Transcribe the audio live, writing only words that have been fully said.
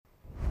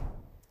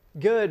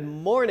Good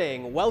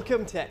morning.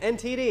 Welcome to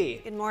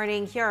NTD. Good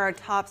morning. Here are our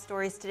top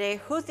stories today.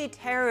 Houthi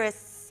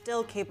terrorists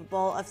still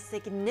capable of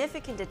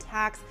significant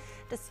attacks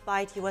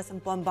despite U.S.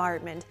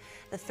 bombardment.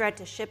 The threat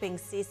to shipping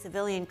sees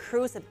civilian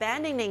crews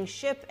abandoning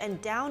ship and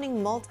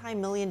downing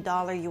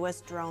multi-million-dollar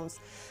U.S.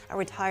 drones. A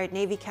retired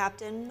Navy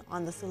captain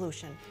on the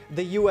solution.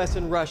 The U.S.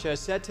 and Russia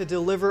set to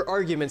deliver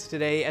arguments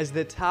today as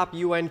the top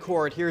UN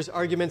court hears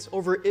arguments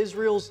over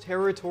Israel's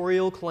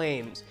territorial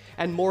claims.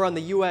 And more on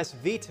the U.S.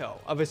 veto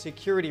of a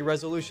security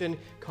resolution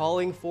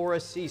calling for a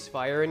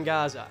ceasefire in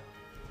Gaza.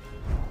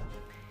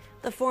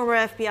 The former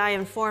FBI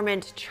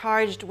informant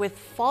charged with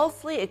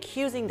falsely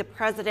accusing the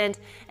president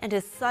and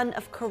his son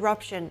of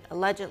corruption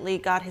allegedly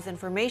got his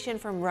information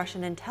from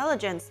Russian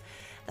intelligence.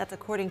 That's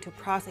according to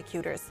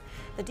prosecutors.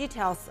 The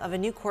details of a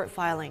new court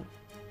filing.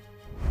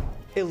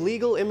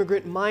 Illegal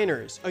immigrant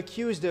minors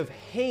accused of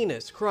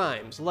heinous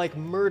crimes like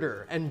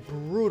murder and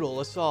brutal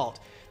assault.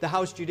 The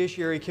House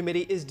Judiciary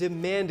Committee is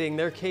demanding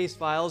their case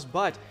files,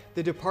 but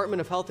the Department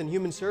of Health and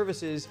Human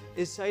Services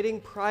is citing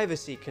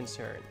privacy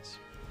concerns.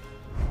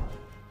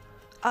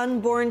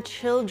 Unborn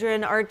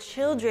children are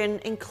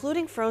children,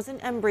 including frozen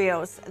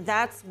embryos.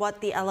 That's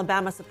what the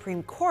Alabama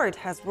Supreme Court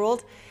has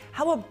ruled.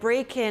 How a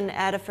break-in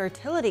at a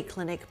fertility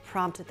clinic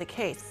prompted the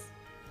case.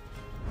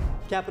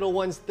 Capital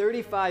One's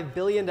 $35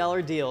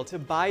 billion deal to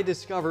buy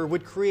Discover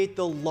would create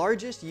the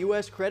largest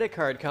U.S. credit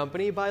card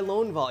company by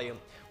loan volume.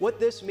 What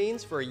this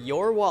means for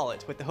your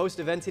wallet with the host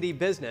of NTD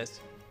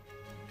Business.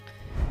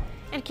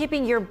 And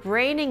keeping your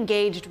brain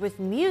engaged with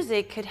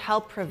music could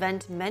help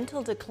prevent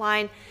mental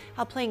decline.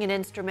 How playing an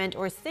instrument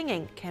or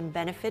singing can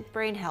benefit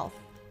brain health.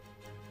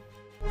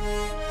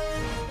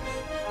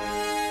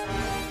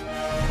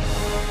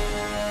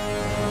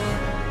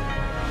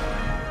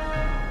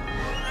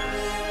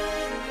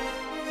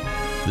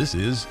 This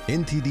is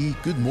NTD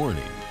Good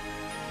Morning.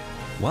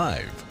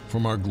 Live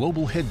from our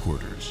global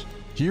headquarters,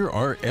 here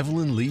are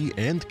Evelyn Lee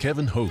and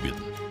Kevin Hogan.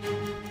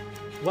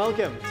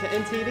 Welcome to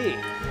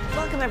NTD.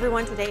 Welcome,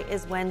 everyone. Today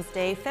is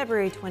Wednesday,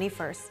 February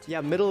 21st.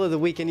 Yeah, middle of the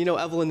weekend. You know,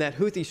 Evelyn, that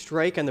Houthi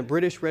strike on the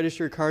British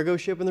registered cargo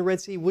ship in the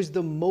Red Sea was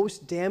the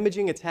most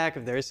damaging attack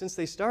of theirs since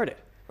they started.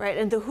 Right,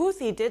 and the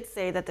Houthi did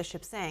say that the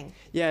ship sank.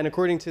 Yeah, and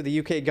according to the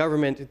UK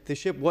government, the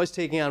ship was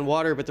taking on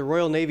water, but the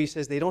Royal Navy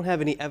says they don't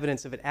have any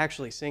evidence of it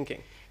actually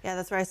sinking. Yeah,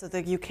 that's right. So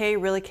the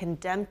UK really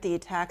condemned the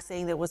attack,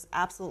 saying that it was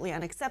absolutely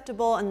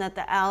unacceptable and that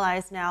the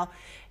allies now,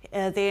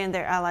 they and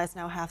their allies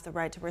now have the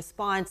right to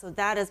respond. So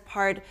that is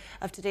part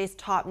of today's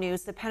top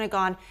news. The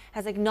Pentagon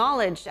has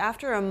acknowledged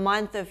after a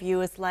month of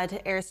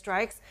U.S.-led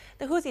airstrikes,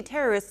 the Houthi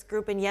terrorist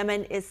group in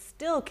Yemen is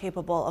still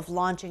capable of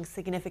launching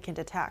significant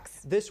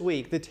attacks. This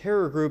week, the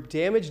terror group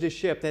damaged a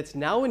ship that's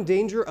now in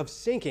danger of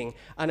sinking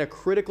on a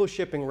critical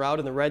shipping route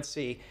in the Red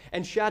Sea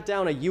and shot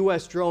down a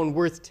U.S. drone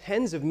worth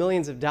tens of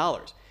millions of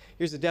dollars.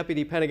 Here's the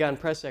Deputy Pentagon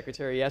Press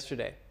Secretary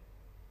yesterday.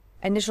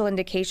 Initial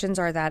indications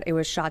are that it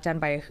was shot down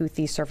by a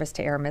Houthi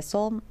surface-to-air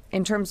missile.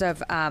 In terms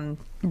of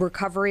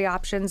recovery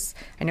options,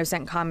 I know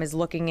CENTCOM is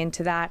looking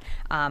into that,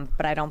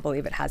 but I don't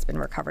believe it has been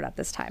recovered at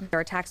this time.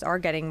 Their attacks are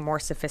getting more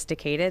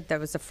sophisticated. That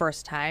was the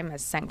first time,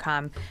 as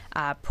CENTCOM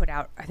put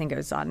out, I think it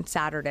was on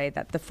Saturday,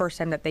 that the first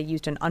time that they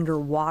used an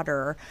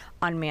underwater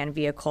unmanned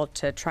vehicle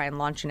to try and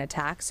launch an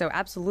attack. So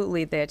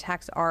absolutely, the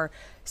attacks are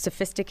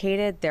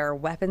sophisticated, their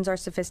weapons are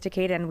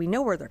sophisticated, and we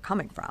know where they're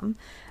coming from.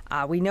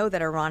 We know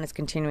that Iran is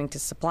continuing to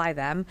supply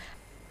them.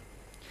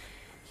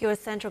 U.S.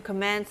 Central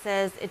Command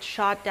says it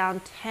shot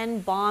down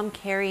 10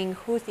 bomb-carrying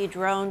Houthi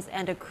drones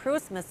and a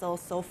cruise missile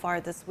so far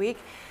this week.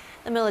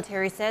 The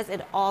military says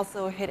it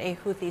also hit a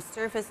Houthi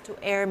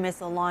surface-to-air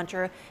missile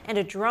launcher and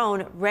a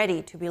drone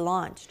ready to be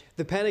launched.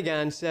 The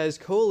Pentagon says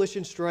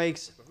coalition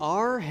strikes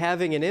are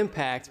having an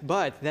impact,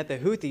 but that the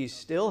Houthis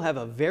still have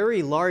a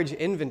very large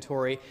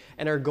inventory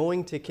and are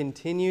going to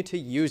continue to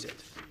use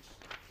it.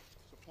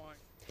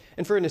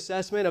 And for an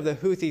assessment of the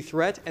Houthi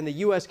threat and the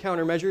U.S.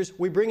 countermeasures,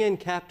 we bring in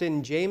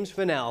Captain James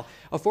Fennell,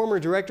 a former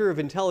Director of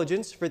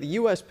Intelligence for the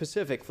U.S.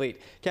 Pacific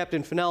Fleet.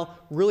 Captain Fennell,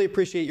 really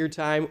appreciate your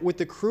time. With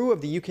the crew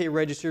of the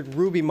UK-registered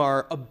Ruby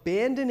Mar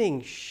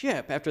abandoning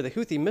ship after the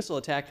Houthi missile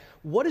attack,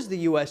 what does the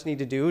U.S. need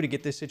to do to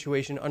get this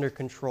situation under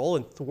control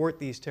and thwart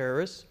these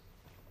terrorists?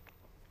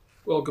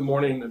 Well, good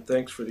morning, and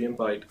thanks for the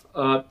invite.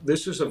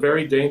 This is a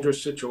very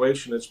dangerous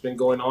situation. It's been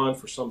going on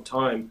for some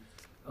time,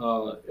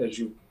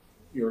 as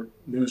your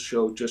news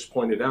show just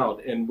pointed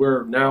out. And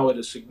we're now at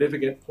a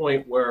significant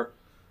point where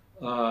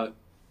the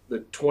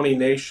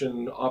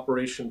 20-nation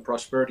Operation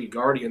Prosperity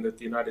Guardian that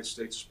the United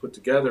States has put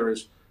together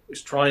is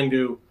trying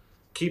to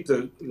keep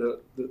the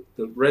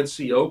Red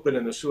Sea open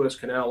and the Suez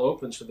Canal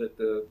open so that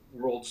the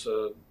world's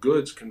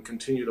goods can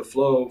continue to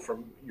flow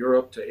from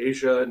Europe to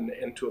Asia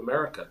and to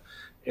America.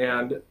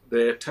 And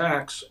the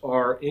attacks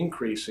are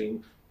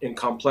increasing in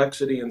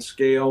complexity and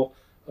scale.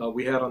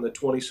 We had on the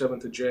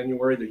 27th of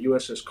January, the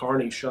USS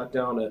Carney shot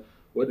down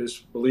what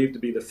is believed to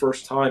be the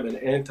first time an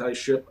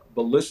anti-ship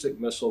ballistic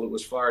missile that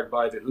was fired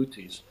by the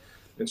Houthis.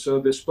 And so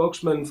the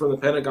spokesman from the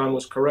Pentagon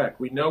was correct.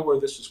 We know where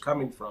this is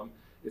coming from.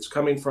 It's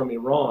coming from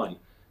Iran.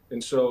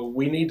 And so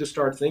we need to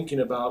start thinking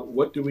about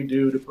what do we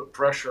do to put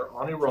pressure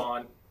on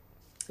Iran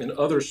and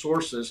other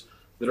sources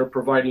that are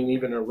providing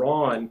even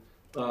Iran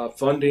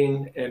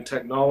funding and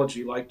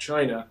technology like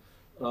China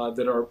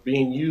that are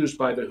being used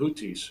by the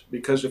Houthis.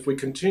 Because if we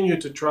continue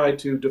to try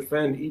to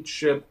defend each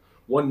ship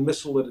one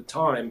missile at a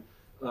time,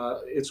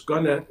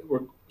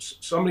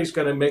 somebody's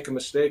going to make a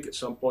mistake at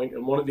some point,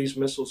 and one of these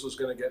missiles is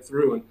going to get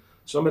through. And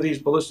some of these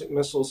ballistic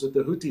missiles that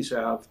the Houthis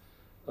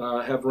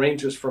have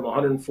ranges from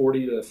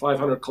 140 to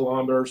 500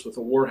 kilometers with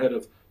a warhead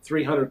of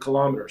 300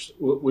 kilometers,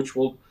 which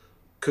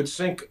could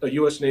sink a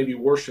U.S. Navy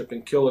warship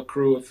and kill a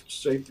crew of,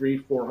 say,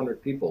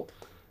 300-400 people.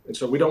 And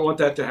so we don't want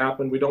that to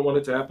happen. We don't want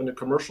it to happen to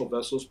commercial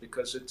vessels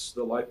because it's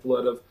the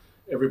lifeblood of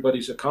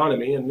everybody's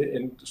economy,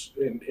 and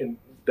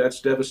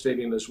that's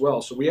devastating as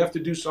well. So we have to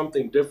do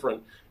something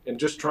different. And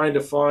just trying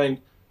to find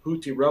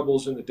Houthi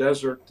rebels in the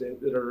desert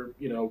that are,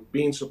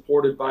 being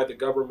supported by the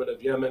government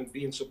of Yemen,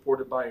 being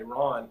supported by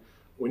Iran,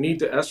 we need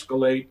to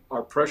escalate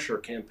our pressure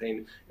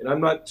campaign. And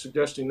I'm not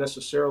suggesting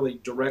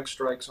necessarily direct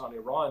strikes on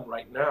Iran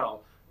right now,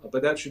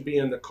 but that should be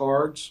in the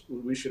cards.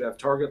 We should have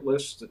target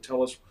lists that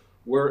tell us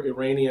where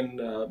Iranian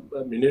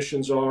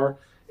munitions are.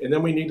 And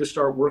then we need to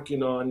start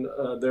working on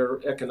their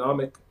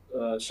economic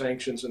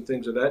sanctions and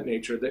things of that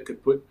nature that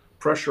could put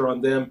pressure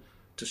on them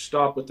to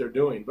stop what they're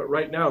doing. But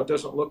right now, it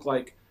doesn't look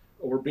like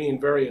we're being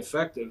very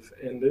effective.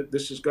 And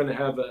this is going to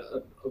have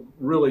a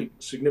really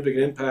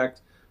significant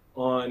impact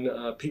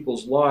on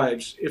people's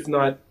lives, if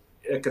not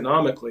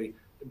economically,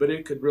 but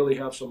it could really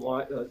have some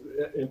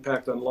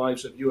impact on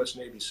lives of U.S.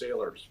 Navy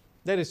sailors.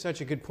 That is such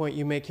a good point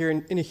you make here,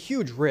 and a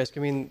huge risk. I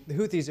mean, the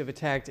Houthis have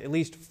attacked at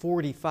least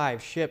 45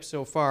 ships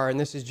so far, and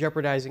this is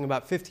jeopardizing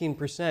about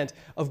 15%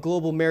 of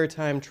global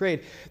maritime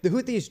trade. The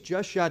Houthis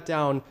just shot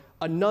down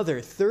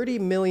another $30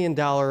 million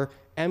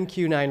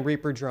MQ-9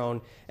 Reaper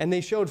drone, and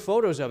they showed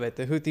photos of it.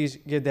 The Houthis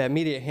did that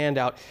media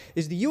handout.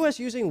 Is the U.S.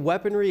 using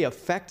weaponry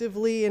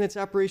effectively in its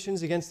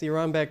operations against the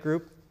Iran-backed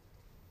group?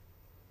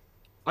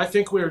 I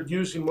think we're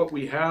using what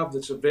we have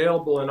that's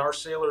available, and our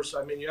sailors,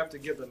 I mean, you have to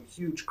give them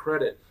huge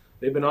credit.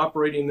 They've been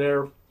operating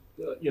there,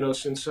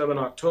 since 7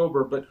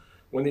 October, but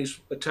when these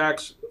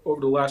attacks over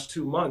the last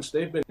 2 months,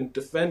 they've been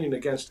defending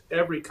against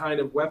every kind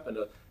of weapon,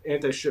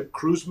 anti-ship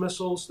cruise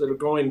missiles that are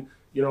going,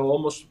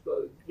 almost,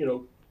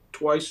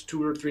 twice,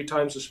 2 or 3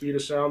 times the speed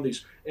of sound,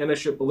 these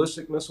anti-ship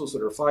ballistic missiles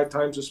that are 5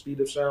 times the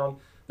speed of sound.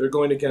 They're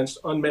going against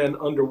unmanned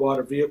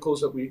underwater vehicles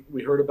that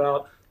we heard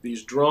about,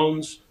 these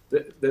drones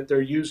that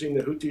they're using,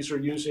 the Houthis are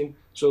using.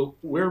 So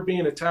we're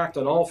being attacked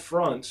on all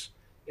fronts,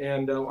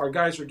 and our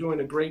guys are doing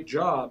a great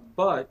job,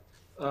 but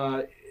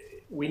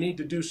we need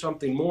to do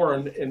something more,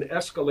 and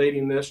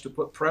escalating this to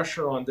put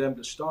pressure on them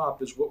to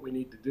stop is what we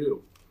need to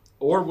do.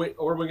 Or we're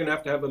going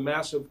to have a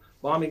massive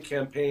bombing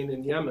campaign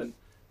in Yemen,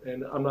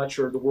 and I'm not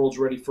sure the world's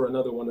ready for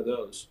another one of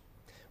those.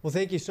 Well,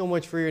 thank you so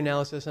much for your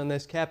analysis on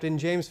this, Captain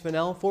James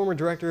Fennell, former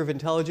Director of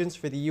Intelligence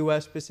for the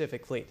U.S.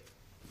 Pacific Fleet.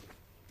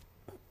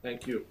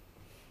 Thank you.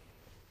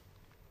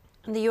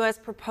 The U.S.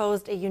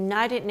 proposed a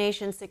United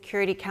Nations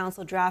Security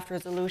Council draft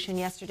resolution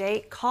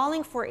yesterday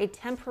calling for a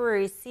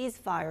temporary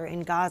ceasefire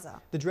in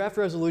Gaza. The draft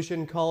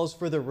resolution calls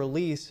for the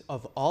release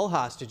of all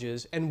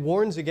hostages and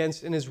warns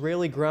against an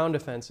Israeli ground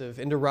offensive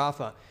into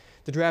Rafah.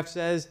 The draft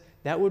says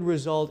that would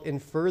result in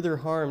further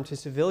harm to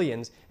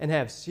civilians and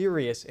have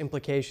serious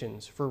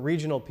implications for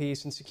regional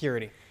peace and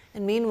security.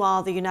 And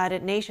meanwhile, the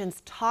United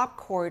Nations top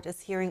court is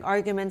hearing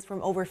arguments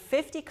from over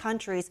 50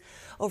 countries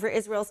over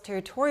Israel's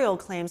territorial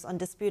claims on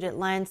disputed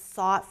land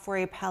sought for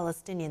a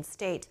Palestinian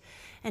state.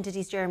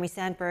 NTD's Jeremy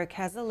Sandberg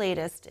has the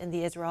latest in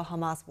the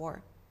Israel-Hamas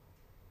war.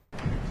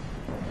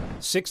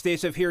 6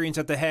 days of hearings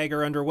at The Hague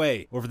are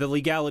underway over the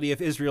legality of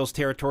Israel's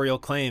territorial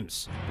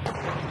claims.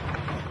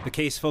 The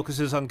case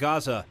focuses on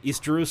Gaza,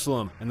 East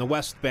Jerusalem, and the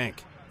West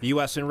Bank. The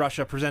U.S. and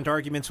Russia present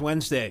arguments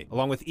Wednesday,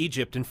 along with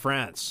Egypt and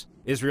France.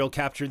 Israel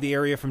captured the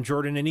area from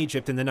Jordan and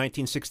Egypt in the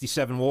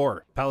 1967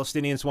 war.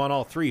 Palestinians want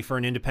all three for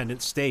an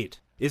independent state.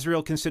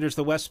 Israel considers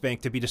the West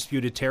Bank to be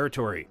disputed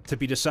territory, to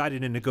be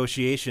decided in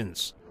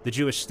negotiations. The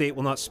Jewish state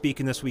will not speak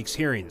in this week's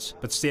hearings,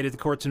 but stated the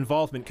court's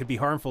involvement could be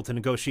harmful to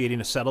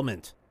negotiating a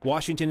settlement.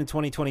 Washington in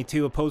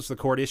 2022 opposed the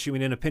court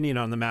issuing an opinion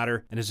on the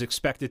matter and is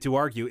expected to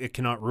argue it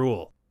cannot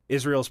rule.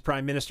 Israel's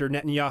Prime Minister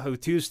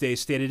Netanyahu Tuesday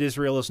stated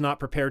Israel is not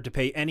prepared to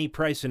pay any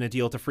price in a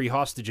deal to free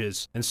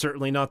hostages, and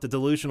certainly not the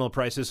delusional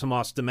prices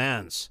Hamas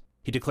demands.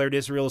 He declared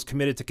Israel is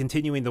committed to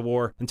continuing the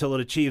war until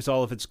it achieves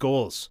all of its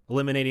goals,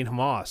 eliminating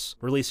Hamas,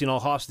 releasing all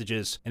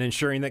hostages, and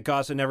ensuring that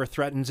Gaza never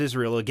threatens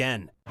Israel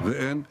again.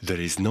 There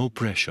is no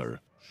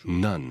pressure,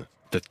 none,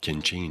 that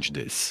can change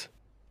this.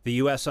 The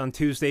U.S. on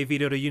Tuesday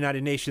vetoed a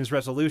United Nations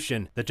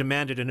resolution that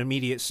demanded an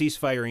immediate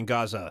ceasefire in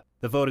Gaza.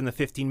 The vote in the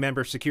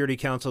 15-member Security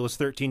Council was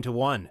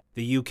 13-1.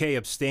 The UK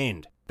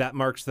abstained. That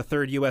marks the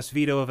third U.S.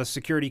 veto of a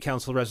Security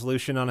Council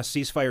resolution on a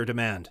ceasefire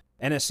demand.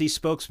 NSC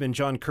spokesman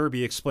John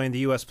Kirby explained the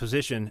U.S.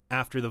 position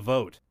after the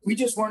vote. We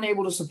just weren't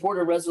able to support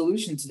a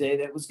resolution today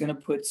that was going to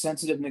put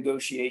sensitive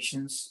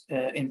negotiations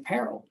in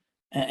peril.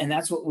 And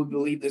that's what we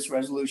believe this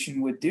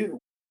resolution would do.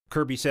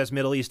 Kirby says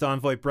Middle East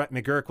envoy Brett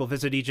McGurk will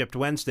visit Egypt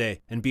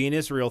Wednesday and be in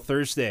Israel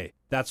Thursday.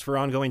 That's for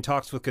ongoing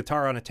talks with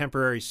Qatar on a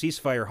temporary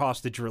ceasefire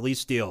hostage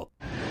release deal.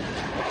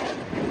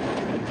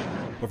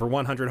 Over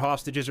 100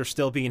 hostages are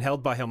still being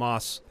held by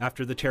Hamas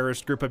after the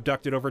terrorist group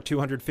abducted over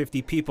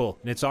 250 people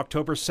in its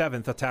October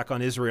 7th attack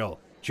on Israel.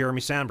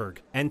 Jeremy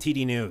Sandberg,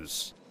 NTD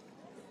News.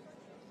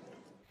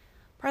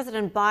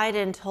 President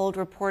Biden told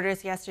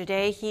reporters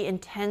yesterday he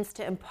intends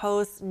to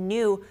impose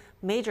new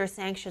major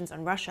sanctions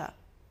on Russia.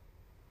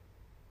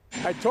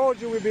 I told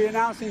you we'd be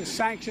announcing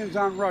sanctions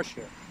on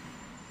Russia.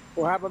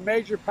 We'll have a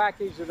major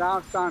package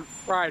announced on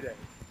Friday.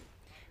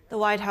 The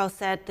White House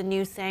said the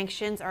new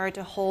sanctions are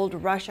to hold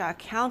Russia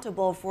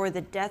accountable for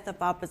the death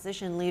of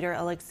opposition leader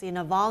Alexei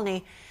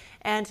Navalny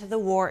and the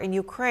war in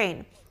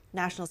Ukraine.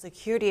 National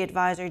Security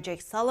Advisor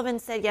Jake Sullivan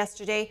said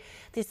yesterday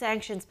the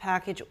sanctions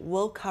package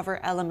will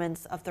cover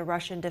elements of the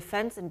Russian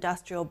defense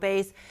industrial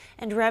base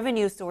and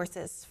revenue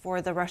sources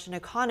for the Russian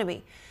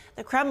economy.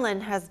 The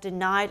Kremlin has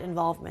denied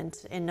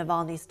involvement in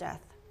Navalny's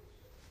death.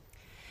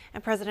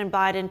 And President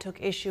Biden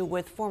took issue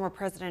with former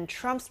President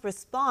Trump's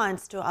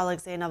response to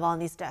Alexei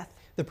Navalny's death.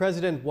 The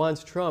president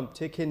wants Trump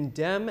to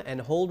condemn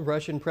and hold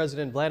Russian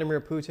President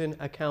Vladimir Putin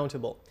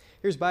accountable.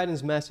 Here's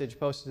Biden's message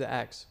posted to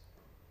X.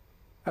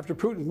 After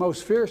Putin's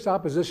most fierce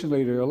opposition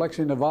leader,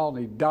 Alexei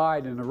Navalny,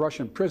 died in a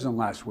Russian prison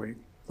last week,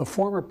 the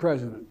former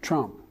president,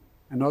 Trump,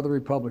 and other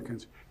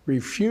Republicans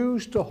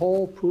refused to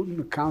hold Putin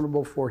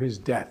accountable for his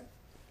death.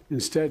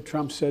 Instead,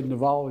 Trump said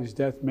Navalny's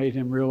death made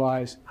him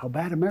realize how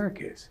bad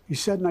America is. He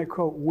said, and I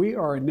quote, "We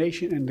are a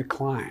nation in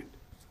decline,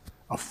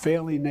 a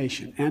failing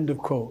nation," end of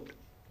quote.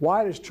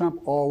 Why does Trump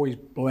always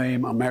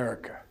blame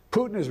America?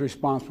 Putin is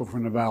responsible for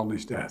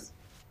Navalny's death.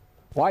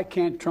 Why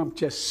can't Trump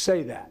just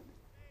say that?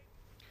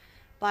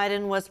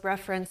 Biden was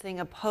referencing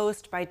a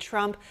post by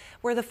Trump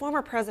where the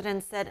former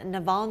president said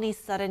Navalny's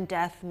sudden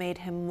death made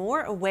him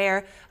more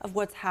aware of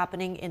what's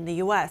happening in the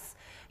U.S.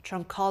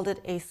 Trump called it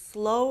a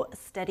slow,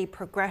 steady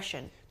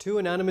progression. Two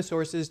anonymous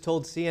sources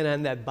told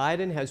CNN that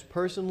Biden has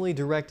personally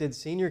directed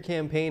senior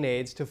campaign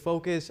aides to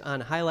focus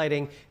on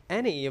highlighting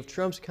any of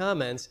Trump's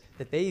comments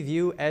that they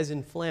view as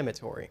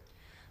inflammatory.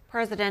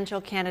 Presidential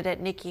candidate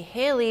Nikki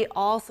Haley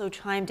also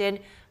chimed in,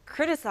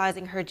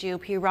 criticizing her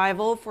GOP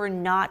rival for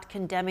not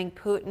condemning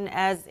Putin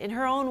as, in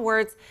her own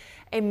words,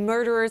 a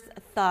murderous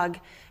thug.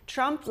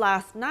 Trump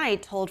last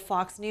night told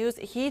Fox News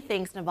he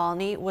thinks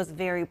Navalny was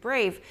very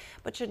brave,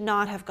 but should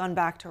not have gone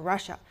back to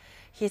Russia.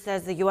 He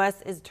says the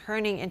U.S. is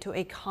turning into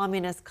a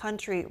communist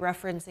country,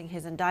 referencing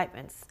his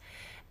indictments.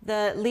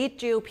 The lead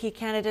GOP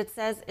candidate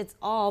says it's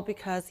all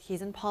because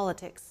he's in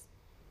politics.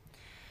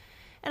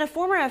 And a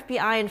former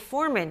FBI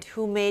informant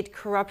who made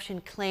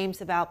corruption claims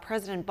about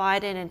President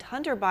Biden and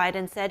Hunter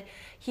Biden said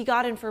he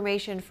got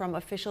information from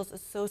officials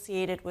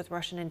associated with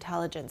Russian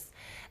intelligence.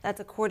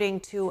 That's according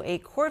to a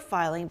court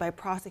filing by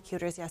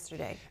prosecutors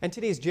yesterday. And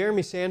today's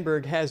Jeremy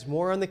Sandberg has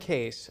more on the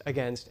case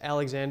against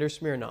Alexander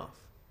Smirnov.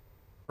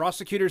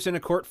 Prosecutors in a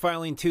court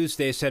filing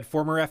Tuesday said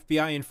former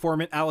FBI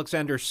informant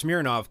Alexander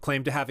Smirnov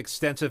claimed to have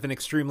extensive and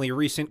extremely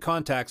recent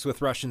contacts with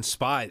Russian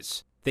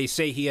spies. They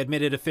say he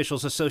admitted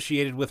officials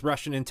associated with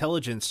Russian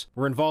intelligence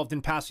were involved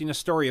in passing a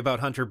story about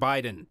Hunter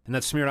Biden, and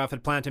that Smirnov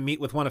had planned to meet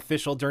with one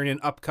official during an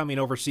upcoming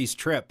overseas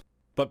trip.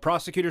 But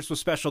prosecutors with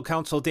special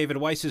counsel David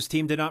Weiss's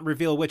team did not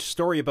reveal which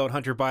story about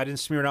Hunter Biden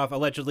Smirnov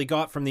allegedly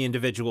got from the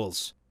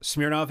individuals.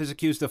 Smirnov is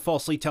accused of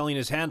falsely telling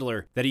his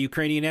handler that a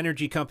Ukrainian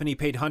energy company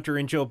paid Hunter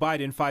and Joe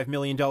Biden $5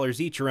 million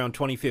each around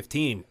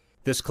 2015.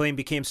 This claim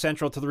became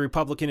central to the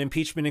Republican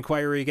impeachment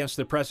inquiry against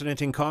the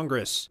president in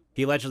Congress.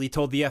 He allegedly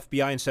told the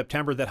FBI in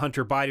September that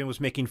Hunter Biden was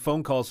making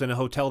phone calls in a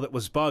hotel that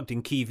was bugged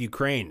in Kyiv,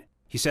 Ukraine.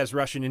 He says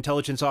Russian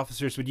intelligence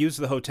officers would use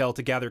the hotel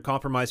to gather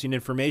compromising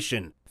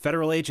information.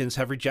 Federal agents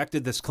have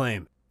rejected this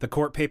claim. The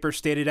court paper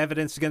stated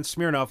evidence against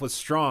Smirnov was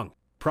strong.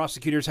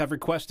 Prosecutors have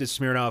requested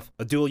Smirnov,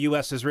 a dual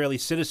U.S.-Israeli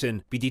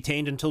citizen, be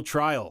detained until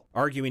trial,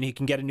 arguing he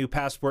can get a new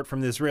passport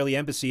from the Israeli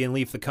embassy and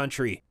leave the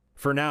country.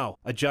 For now,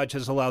 a judge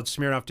has allowed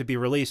Smirnov to be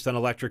released on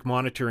electric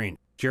monitoring.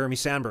 Jeremy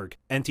Sandberg,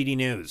 NTD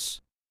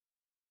News.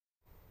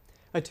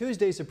 A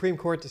Tuesday Supreme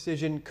Court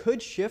decision could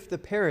shift the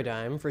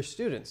paradigm for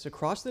students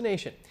across the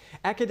nation.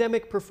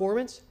 Academic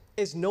performance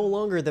is no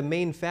longer the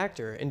main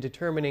factor in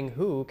determining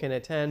who can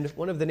attend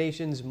one of the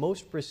nation's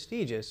most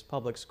prestigious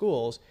public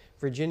schools,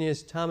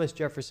 Virginia's Thomas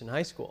Jefferson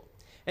High School.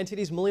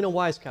 NTD's Melina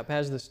Wisecup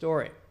has the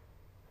story.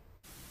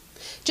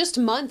 Just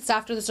months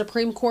after the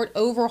Supreme Court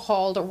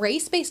overhauled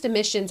race-based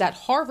admissions at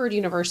Harvard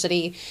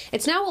University,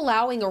 it's now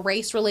allowing a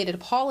race-related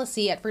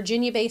policy at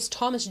Virginia-based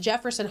Thomas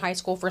Jefferson High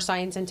School for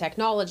Science and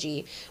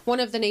Technology,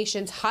 one of the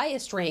nation's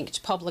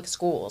highest-ranked public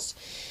schools.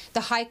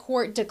 The High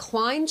Court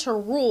declined to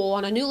rule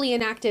on a newly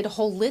enacted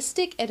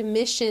holistic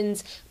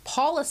admissions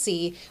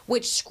policy,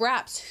 which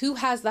scraps who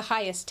has the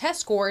highest test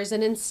scores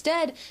and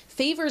instead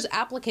favors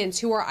applicants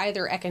who are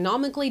either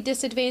economically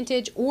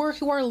disadvantaged or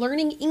who are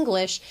learning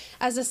English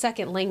as a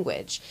second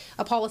language,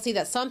 a policy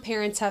that some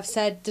parents have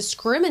said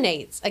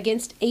discriminates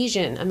against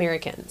Asian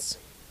Americans.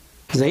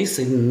 This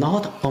is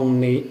not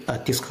only a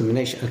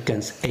discrimination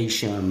against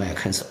Asian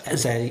Americans,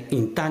 they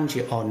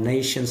endanger our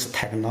nation's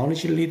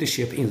technology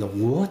leadership in the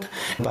world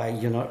by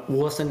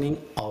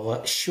worsening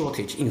our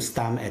shortage in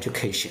STEM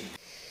education.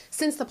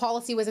 Since the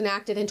policy was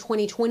enacted in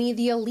 2020,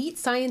 the elite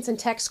science and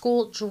tech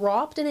school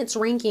dropped in its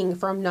ranking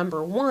from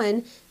number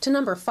 1 to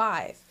number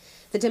 5.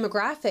 The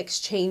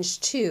demographics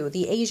changed too,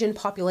 the Asian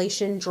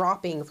population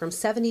dropping from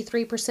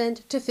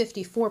 73% to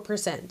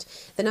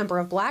 54%, the number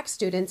of black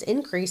students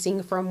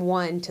increasing from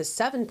 1 to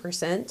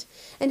 7%,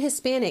 and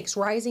Hispanics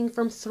rising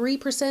from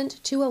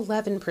 3% to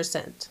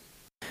 11%.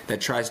 That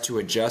tries to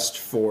adjust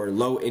for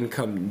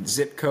low-income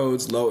zip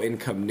codes,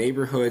 low-income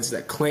neighborhoods,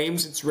 that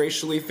claims it's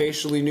racially,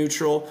 facially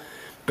neutral,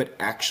 but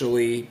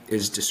actually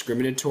is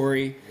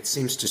discriminatory. It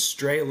seems to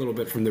stray a little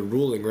bit from the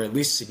ruling, or at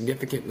least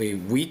significantly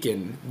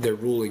weaken their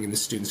ruling in the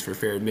Students for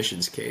Fair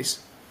Admissions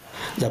case.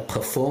 The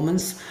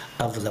performance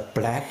of the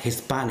black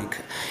Hispanic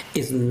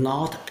is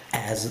not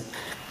as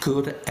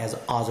good as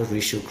other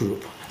racial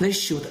groups. They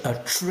should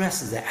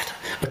address that,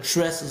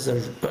 address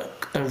the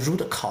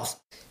root cause.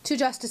 Two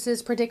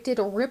justices predicted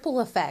ripple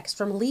effects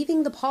from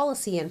leaving the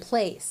policy in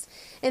place.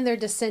 In their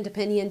dissent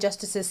opinion,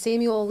 Justices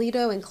Samuel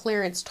Alito and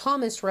Clarence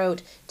Thomas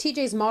wrote,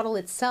 TJ's model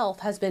itself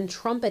has been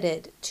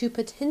trumpeted to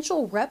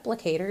potential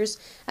replicators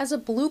as a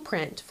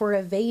blueprint for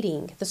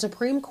evading the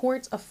Supreme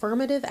Court's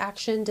affirmative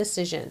action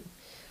decision.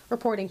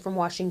 Reporting from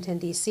Washington,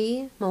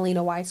 D.C.,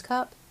 Melina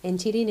Weisskopf,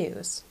 NTD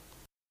News.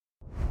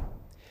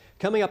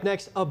 Coming up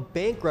next, a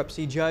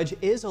bankruptcy judge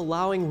is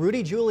allowing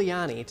Rudy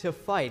Giuliani to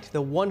fight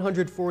the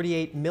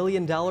 $148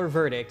 million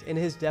verdict in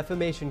his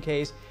defamation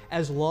case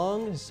as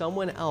long as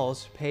someone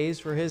else pays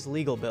for his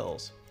legal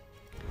bills.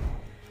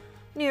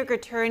 New York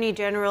Attorney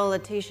General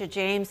Letitia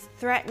James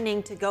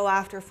threatening to go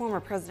after former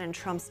President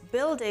Trump's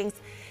buildings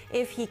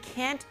if he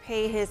can't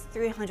pay his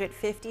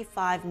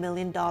 $355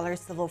 million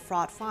civil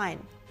fraud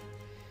fine.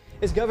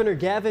 Is Governor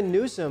Gavin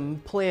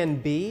Newsom Plan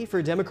B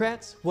for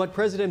Democrats? What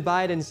President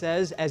Biden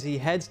says as he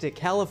heads to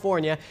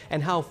California,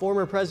 and how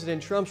former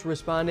President Trump's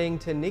responding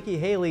to Nikki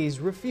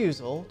Haley's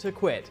refusal to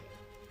quit.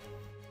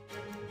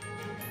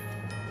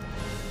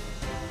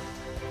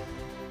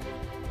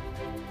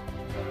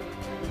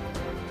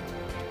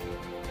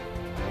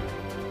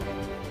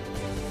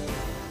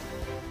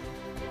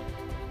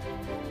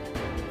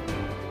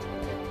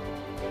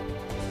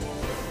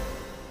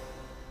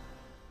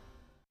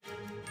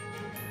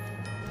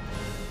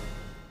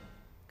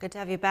 Good to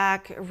have you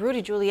back.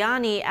 Rudy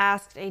Giuliani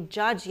asked a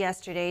judge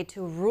yesterday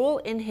to rule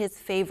in his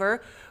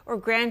favor or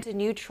grant a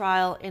new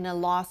trial in a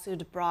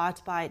lawsuit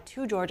brought by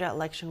two Georgia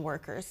election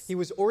workers. He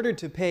was ordered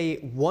to pay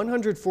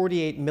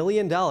 $148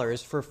 million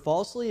for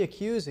falsely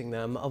accusing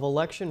them of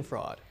election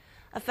fraud.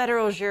 A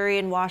federal jury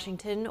in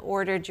Washington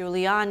ordered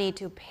Giuliani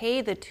to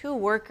pay the two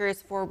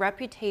workers for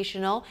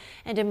reputational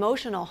and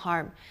emotional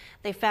harm.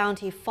 They found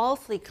he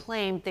falsely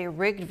claimed they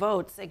rigged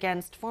votes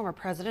against former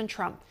President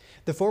Trump.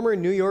 The former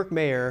New York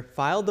mayor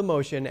filed the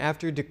motion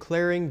after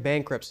declaring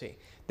bankruptcy.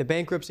 The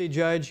bankruptcy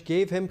judge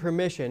gave him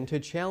permission to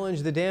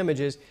challenge the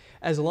damages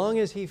as long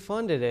as he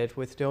funded it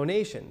with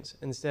donations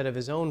instead of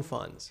his own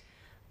funds.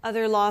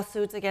 Other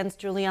lawsuits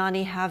against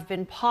Giuliani have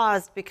been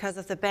paused because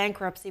of the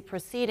bankruptcy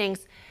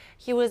proceedings.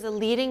 He was a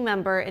leading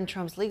member in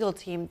Trump's legal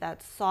team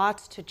that sought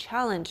to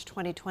challenge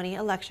 2020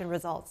 election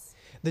results.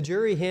 The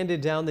jury handed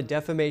down the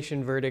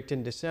defamation verdict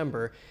in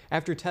December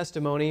after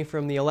testimony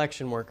from the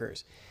election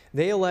workers.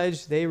 They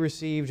alleged they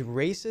received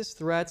racist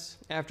threats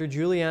after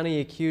Giuliani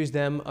accused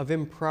them of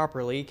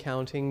improperly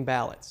counting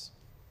ballots.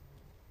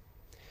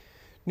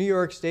 New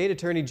York State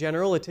Attorney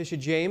General Letitia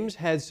James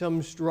had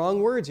some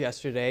strong words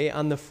yesterday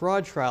on the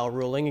fraud trial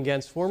ruling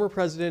against former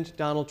President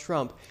Donald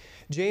Trump.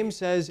 James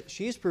says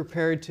she's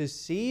prepared to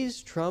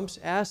seize Trump's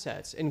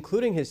assets,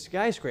 including his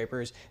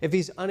skyscrapers, if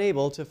he's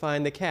unable to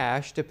find the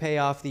cash to pay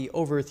off the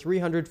over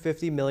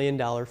 $350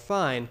 million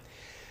fine.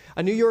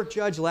 A New York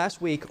judge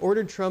last week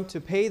ordered Trump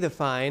to pay the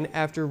fine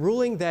after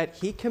ruling that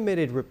he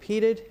committed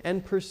repeated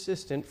and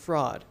persistent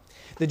fraud.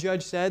 The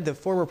judge said the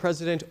former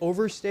president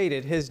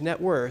overstated his net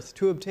worth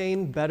to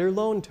obtain better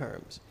loan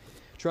terms.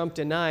 Trump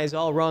denies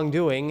all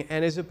wrongdoing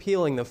and is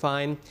appealing the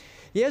fine.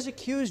 He has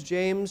accused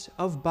James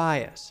of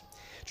bias.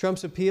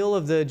 Trump's appeal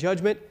of the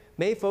judgment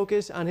may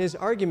focus on his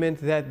argument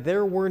that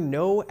there were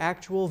no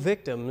actual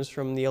victims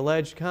from the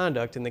alleged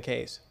conduct in the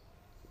case.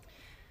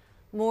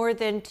 More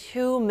than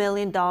 $2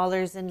 million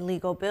in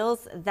legal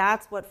bills.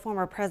 That's what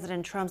former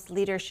President Trump's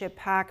leadership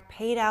PAC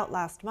paid out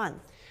last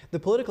month. The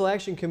Political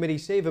Action Committee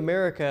Save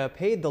America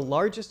paid the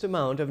largest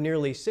amount of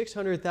nearly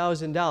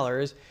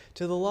 $600,000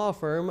 to the law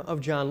firm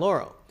of John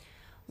Lauro.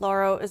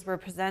 Lauro is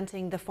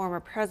representing the former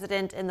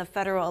president in the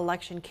federal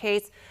election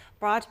case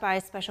brought by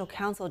Special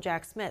Counsel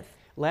Jack Smith.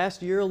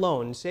 Last year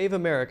alone, Save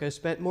America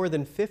spent more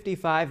than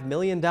 $55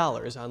 million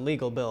on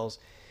legal bills.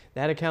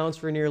 That accounts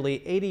for nearly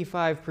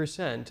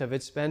 85% of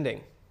its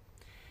spending.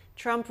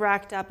 Trump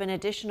racked up an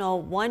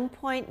additional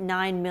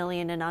 $1.9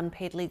 million in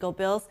unpaid legal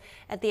bills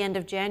at the end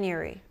of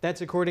January.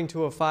 That's according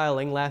to a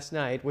filing last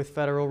night with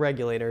federal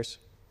regulators.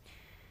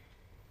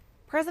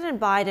 President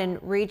Biden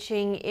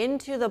reaching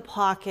into the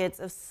pockets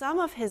of some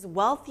of his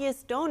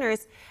wealthiest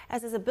donors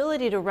as his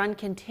ability to run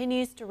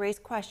continues to raise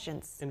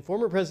questions. And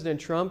former President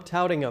Trump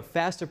touting a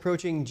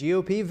fast-approaching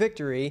GOP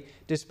victory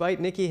despite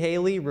Nikki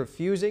Haley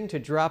refusing to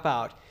drop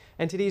out.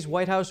 NTD's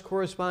White House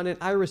correspondent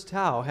Iris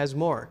Tao has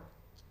more.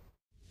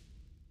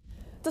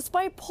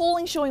 Despite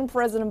polling showing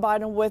President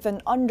Biden with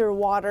an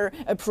underwater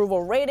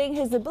approval rating,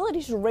 his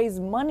ability to raise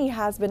money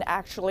has been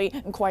actually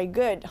quite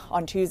good.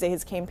 On Tuesday,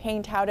 his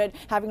campaign touted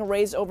having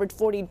raised over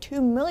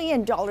 $42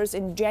 million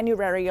in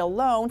January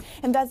alone,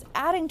 and that's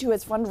adding to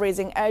his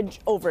fundraising edge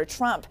over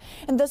Trump.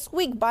 And this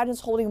week, Biden's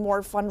holding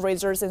more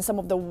fundraisers in some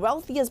of the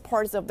wealthiest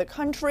parts of the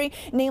country,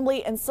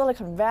 namely in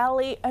Silicon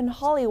Valley and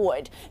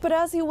Hollywood. But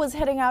as he was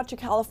heading out to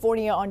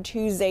California on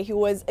Tuesday, he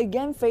was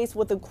again faced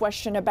with a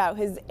question about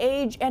his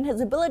age and his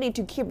ability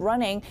to keep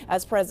running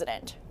as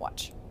president.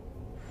 Watch.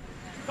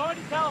 Going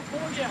to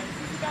California,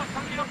 is this about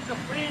coming up with a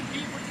plan B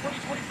for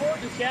 2024?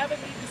 Does Gavin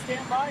need to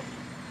stand by?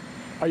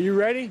 Are you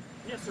ready?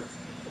 Yes, sir.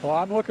 Well,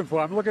 I'm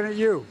looking at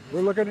you.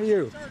 We're looking at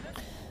you.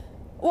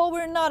 Well,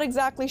 we're not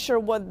exactly sure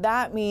what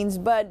that means,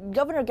 but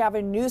Governor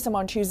Gavin Newsom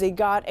on Tuesday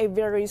got a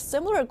very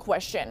similar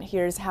question.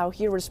 Here's how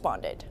he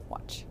responded.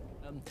 Watch.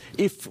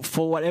 If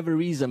for whatever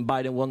reason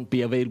Biden won't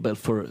be available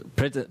for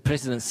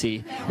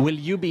presidency, will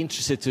you be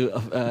interested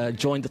to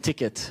join the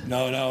ticket?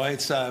 No,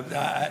 it's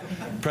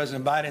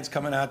President Biden's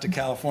coming out to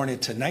California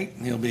tonight.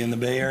 He'll be in the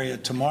Bay Area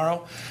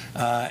tomorrow,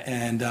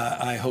 and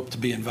I hope to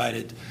be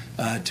invited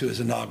to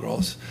his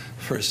inaugurals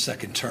for his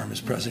second term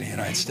as president of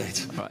the United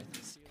States. Right.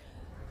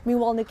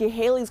 Meanwhile, Nikki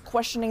Haley's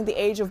questioning the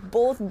age of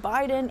both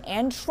Biden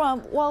and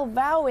Trump while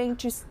vowing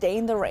to stay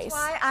in the race.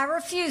 Why I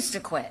refuse to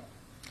quit.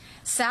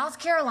 South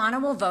Carolina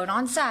will vote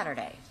on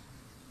Saturday,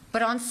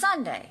 but on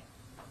Sunday,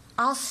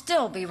 I'll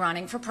still be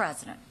running for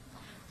president.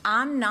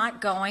 I'm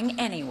not going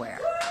anywhere.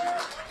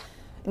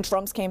 And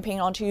Trump's campaign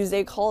on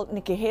Tuesday called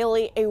Nikki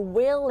Haley a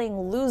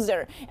wailing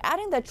loser,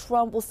 adding that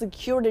Trump will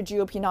secure the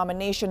GOP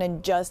nomination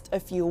in just a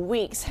few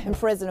weeks. And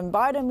President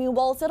Biden,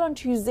 meanwhile, said on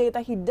Tuesday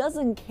that he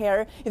doesn't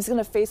care if he's going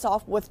to face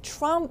off with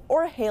Trump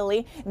or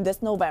Haley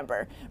this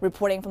November.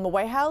 Reporting from the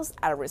White House,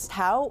 Iris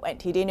Tao,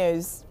 NTD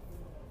News.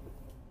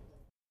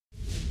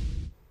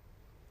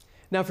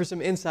 Now for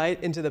some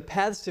insight into the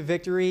paths to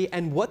victory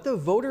and what the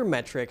voter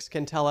metrics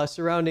can tell us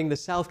surrounding the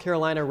South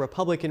Carolina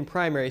Republican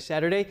primary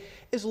Saturday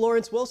is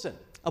Lawrence Wilson,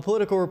 a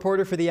political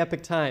reporter for the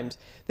Epoch Times.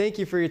 Thank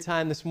you for your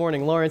time this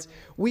morning, Lawrence.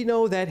 We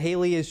know that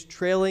Haley is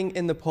trailing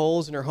in the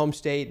polls in her home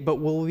state, but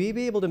will we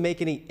be able to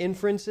make any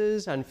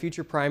inferences on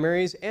future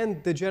primaries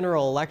and the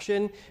general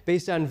election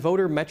based on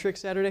voter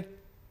metrics Saturday?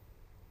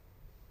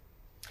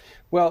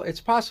 Well,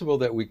 it's possible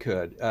that we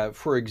could.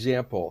 For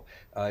example,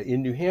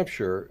 in New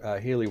Hampshire,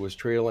 Haley was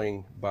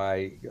trailing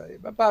by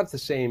about the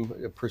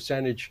same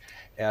percentage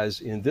as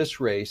in this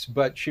race,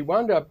 but she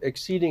wound up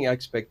exceeding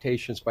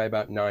expectations by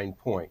about 9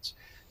 points.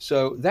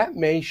 So that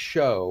may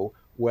show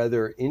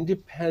whether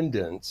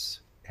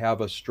independents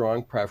have a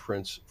strong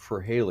preference for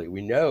Haley.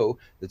 We know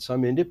that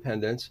some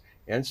independents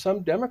and some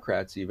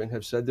Democrats even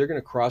have said they're going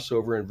to cross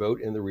over and vote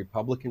in the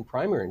Republican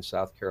primary in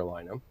South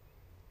Carolina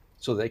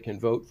so they can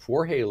vote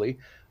for Haley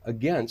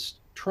against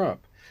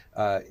Trump.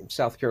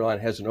 South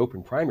Carolina has an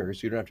open primary, so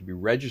you don't have to be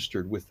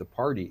registered with the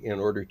party in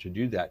order to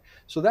do that.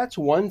 So that's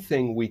one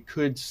thing we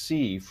could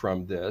see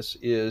from this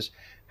is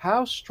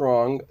how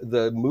strong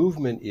the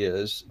movement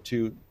is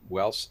to,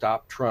 well,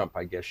 stop Trump,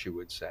 I guess you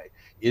would say.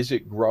 Is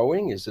it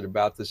growing? Is it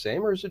about the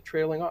same, or is it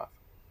trailing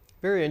off?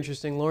 Very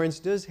interesting, Lawrence.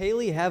 Does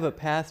Haley have a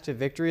path to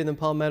victory in the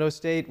Palmetto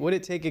State? Would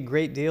it take a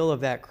great deal of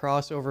that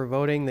crossover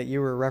voting that you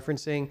were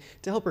referencing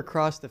to help her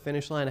cross the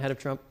finish line ahead of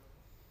Trump?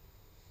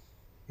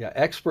 Yeah,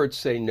 experts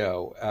say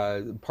no.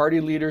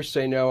 Party leaders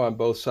say no on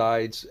both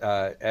sides.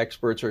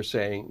 Experts are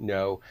saying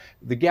no.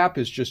 The gap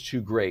is just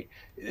too great.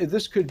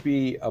 This could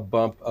be a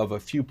bump of a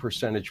few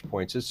percentage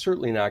points. It's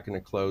certainly not going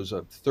to close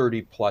a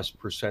 30+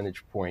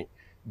 percentage point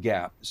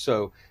gap.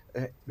 So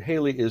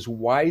Haley is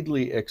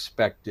widely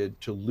expected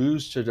to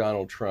lose to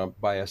Donald Trump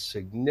by a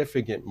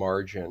significant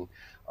margin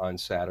on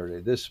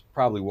Saturday. This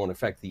probably won't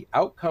affect the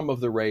outcome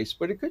of the race,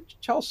 but it could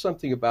tell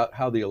something about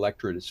how the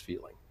electorate is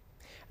feeling.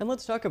 And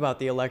let's talk about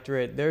the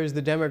electorate. There's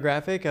the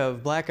demographic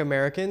of Black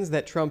Americans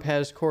that Trump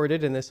has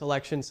courted in this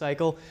election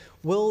cycle.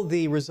 Will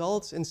the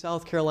results in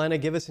South Carolina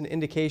give us an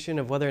indication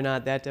of whether or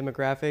not that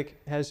demographic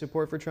has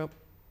support for Trump?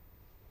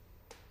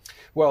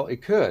 Well,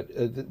 it could.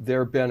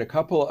 There have been a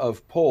couple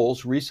of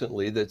polls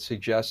recently that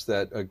suggest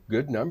that a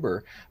good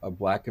number of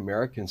Black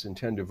Americans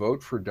intend to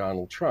vote for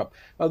Donald Trump.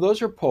 Now,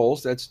 those are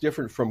polls that's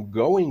different from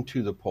going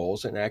to the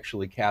polls and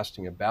actually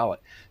casting a ballot.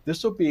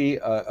 This will be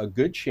a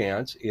good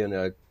chance in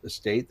a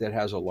state that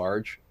has a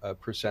large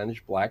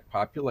percentage Black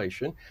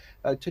population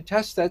to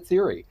test that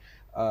theory.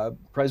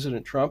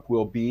 President Trump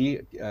will be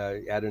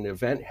at an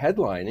event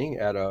headlining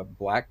at a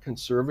Black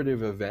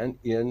conservative event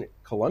in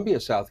Columbia,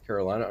 South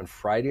Carolina on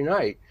Friday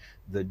night,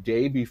 the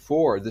day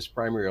before this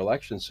primary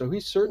election. So he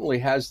certainly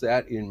has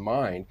that in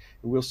mind.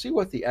 And we'll see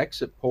what the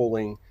exit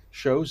polling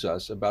shows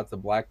us about the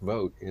Black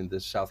vote in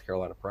this South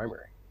Carolina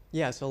primary.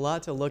 Yes, a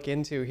lot to look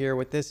into here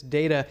with this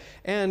data,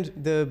 and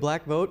the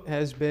black vote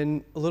has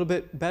been a little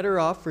bit better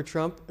off for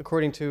Trump,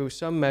 according to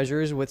some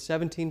measures, with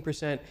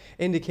 17%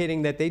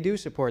 indicating that they do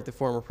support the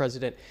former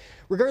president.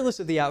 Regardless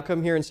of the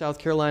outcome here in South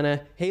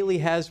Carolina, Haley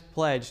has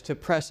pledged to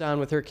press on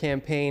with her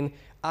campaign,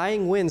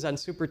 eyeing wins on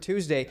Super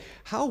Tuesday.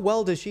 How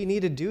well does she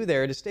need to do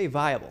there to stay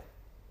viable?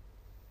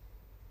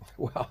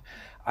 Well,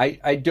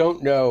 I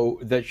don't know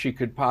that she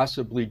could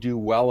possibly do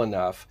well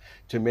enough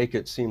to make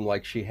it seem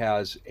like she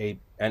has an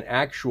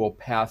actual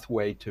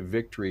pathway to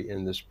victory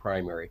in this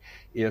primary.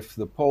 If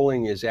the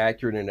polling is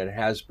accurate, and it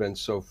has been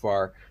so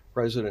far,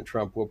 President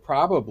Trump will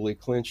probably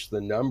clinch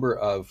the number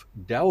of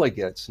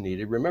delegates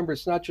needed. Remember,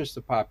 it's not just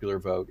the popular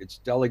vote, it's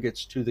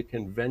delegates to the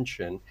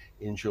convention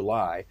in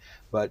July,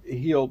 but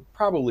he'll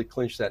probably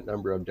clinch that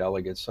number of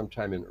delegates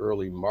sometime in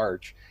early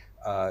March,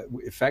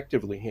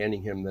 effectively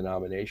handing him the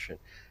nomination.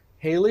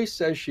 Haley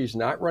says she's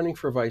not running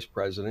for vice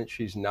president.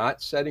 She's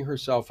not setting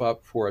herself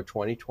up for a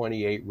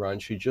 2028 run.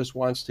 She just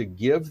wants to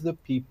give the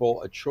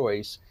people a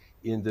choice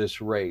in this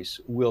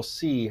race. We'll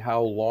see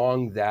how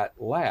long that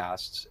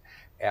lasts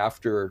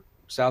after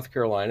South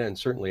Carolina and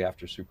certainly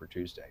after Super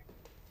Tuesday.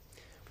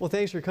 Well,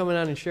 thanks for coming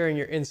on and sharing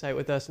your insight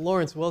with us.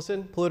 Lawrence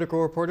Wilson,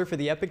 political reporter for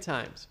the Epic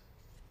Times.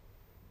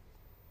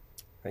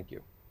 Thank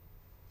you.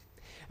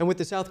 And with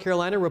the South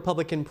Carolina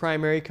Republican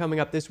primary coming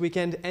up this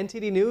weekend,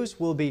 NTD News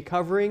will be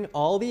covering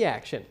all the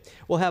action.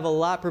 We'll have a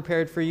lot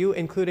prepared for you,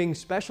 including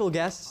special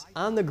guests,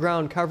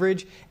 on-the-ground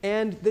coverage,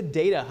 and the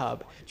Data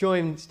Hub.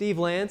 Join Steve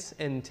Lance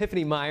and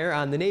Tiffany Meyer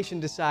on The Nation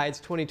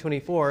Decides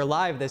 2024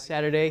 live this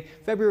Saturday,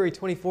 February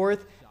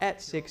 24th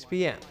at 6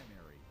 p.m.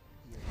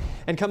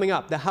 And coming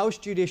up, the House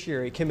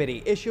Judiciary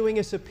Committee issuing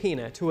a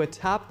subpoena to a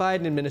top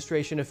Biden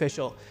administration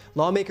official.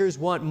 Lawmakers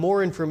want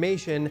more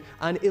information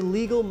on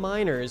illegal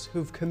minors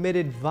who've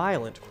committed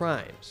violent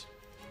crimes.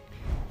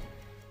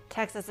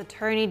 Texas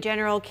Attorney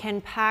General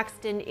Ken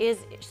Paxton is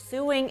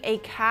suing a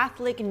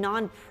Catholic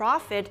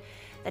nonprofit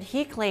that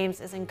he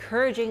claims is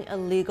encouraging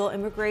illegal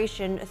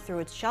immigration through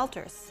its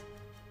shelters.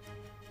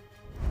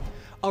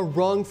 A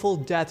wrongful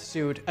death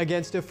suit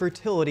against a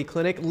fertility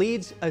clinic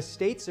leads a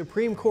state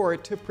Supreme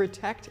Court to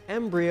protect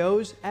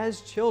embryos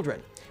as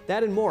children.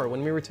 That and more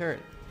when we return.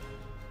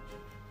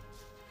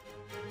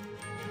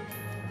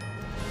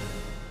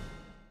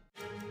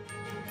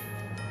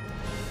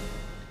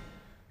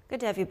 Good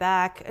to have you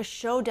back. A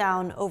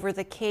showdown over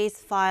the case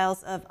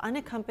files of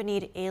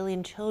unaccompanied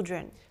alien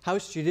children.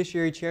 House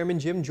Judiciary Chairman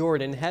Jim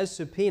Jordan has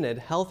subpoenaed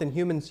Health and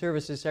Human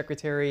Services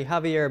Secretary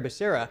Javier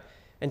Becerra.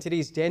 And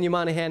today's Daniel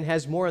Monahan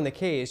has more on the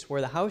case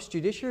where the House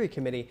Judiciary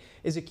Committee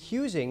is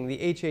accusing the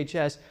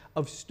HHS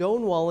of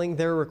stonewalling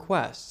their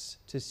requests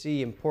to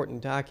see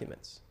important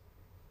documents.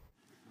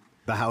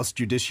 The House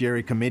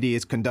Judiciary Committee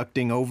is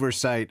conducting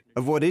oversight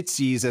of what it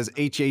sees as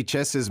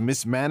HHS's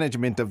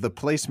mismanagement of the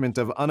placement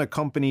of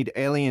unaccompanied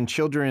alien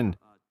children.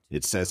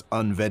 It says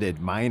unvetted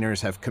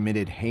minors have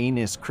committed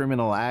heinous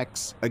criminal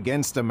acts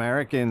against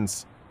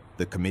Americans.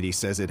 The committee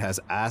says it has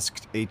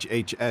asked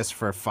HHS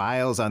for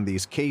files on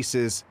these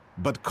cases,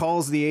 but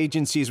calls the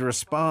agency's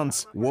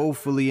response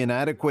woefully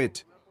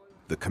inadequate.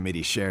 The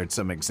committee shared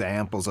some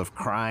examples of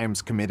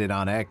crimes committed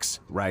on X,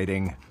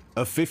 writing,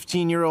 "A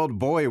 15-year-old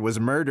boy was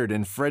murdered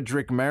in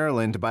Frederick,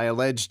 Maryland by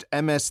alleged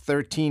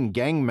MS-13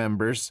 gang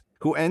members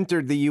who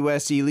entered the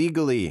U.S.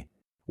 illegally.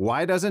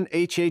 Why doesn't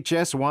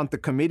HHS want the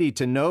committee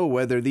to know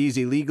whether these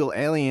illegal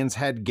aliens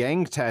had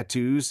gang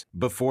tattoos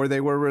before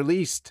they were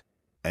released?"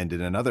 And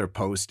in another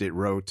post it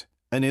wrote,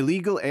 "An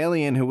illegal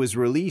alien who was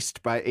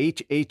released by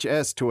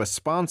HHS to a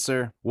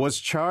sponsor was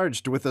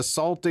charged with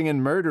assaulting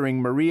and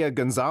murdering Maria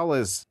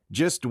Gonzalez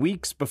just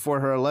weeks before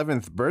her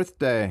 11th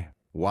birthday.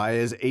 Why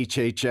is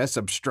HHS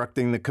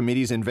obstructing the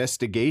committee's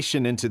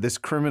investigation into this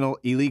criminal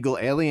illegal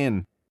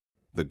alien?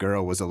 The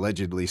girl was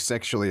allegedly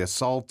sexually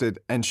assaulted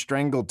and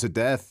strangled to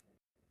death."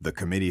 The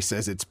committee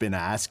says it's been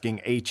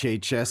asking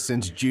HHS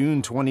since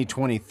June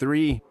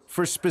 2023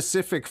 for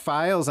specific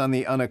files on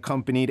the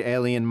unaccompanied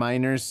alien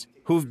minors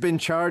who've been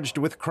charged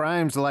with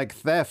crimes like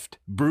theft,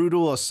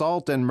 brutal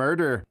assault, and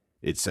murder.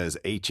 It says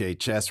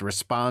HHS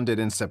responded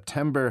in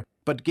September,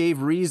 but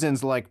gave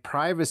reasons like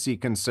privacy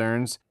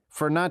concerns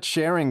for not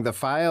sharing the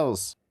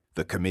files.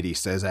 The committee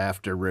says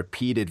after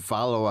repeated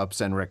follow-ups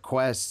and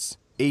requests,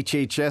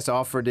 HHS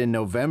offered in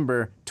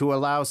November to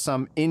allow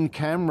some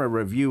in-camera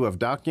review of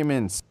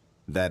documents.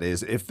 That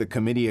is, if the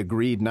committee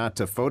agreed not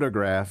to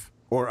photograph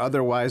or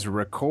otherwise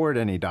record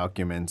any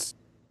documents.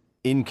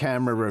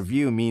 In-camera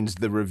review means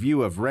the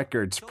review of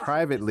records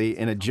privately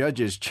in a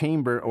judge's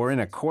chamber or in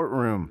a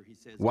courtroom.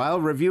 While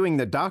reviewing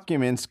the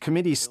documents,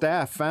 committee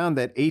staff found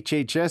that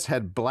HHS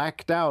had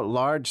blacked out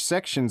large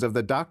sections of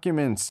the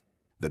documents.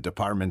 The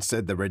department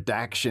said the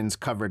redactions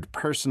covered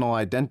personal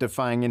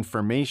identifying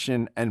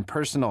information and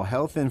personal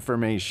health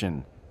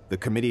information. The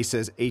committee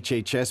says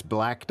HHS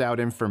blacked out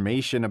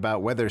information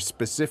about whether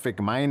specific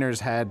minors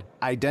had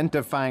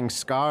identifying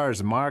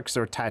scars, marks,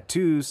 or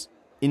tattoos,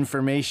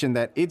 information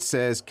that it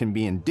says can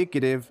be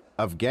indicative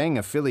of gang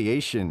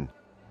affiliation.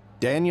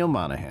 Daniel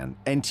Monahan,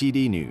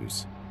 NTD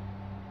News.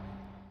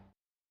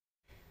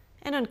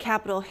 And on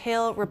Capitol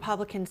Hill,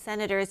 Republican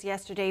senators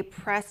yesterday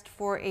pressed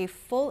for a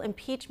full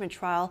impeachment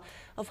trial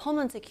of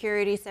Homeland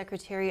Security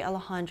Secretary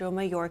Alejandro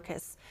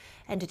Mayorkas.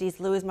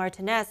 NTD's Luis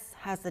Martinez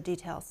has the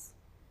details.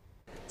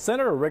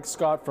 Senator Rick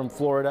Scott from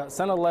Florida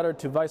sent a letter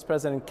to Vice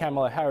President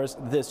Kamala Harris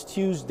this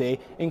Tuesday,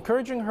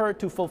 encouraging her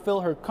to fulfill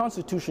her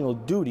constitutional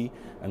duty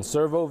and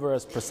serve over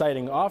as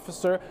presiding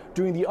officer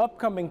during the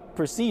upcoming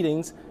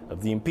proceedings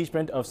of the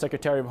impeachment of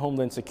Secretary of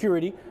Homeland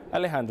Security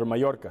Alejandro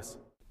Mayorkas.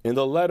 In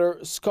the letter,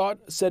 Scott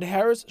said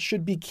Harris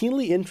should be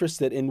keenly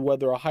interested in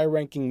whether a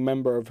high-ranking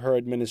member of her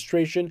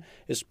administration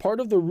is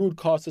part of the root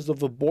causes of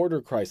the border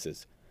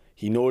crisis.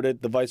 He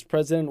noted the vice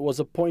president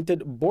was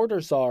appointed border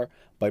czar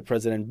by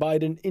President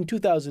Biden in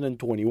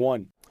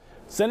 2021.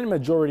 Senate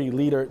Majority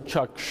Leader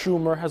Chuck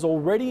Schumer has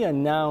already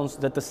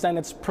announced that the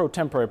Senate's pro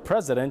tempore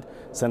president,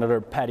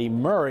 Senator Patty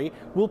Murray,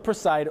 will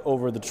preside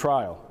over the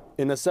trial.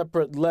 In a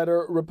separate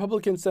letter,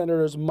 Republican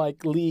Senators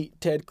Mike Lee,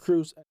 Ted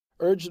Cruz,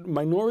 urged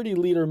Minority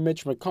Leader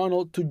Mitch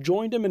McConnell to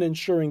join them in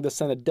ensuring the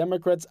Senate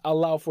Democrats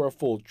allow for a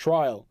full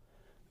trial.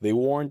 They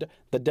warned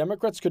the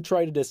Democrats could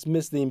try to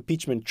dismiss the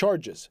impeachment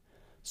charges,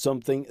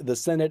 something the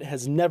Senate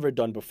has never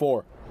done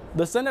before.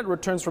 The Senate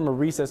returns from a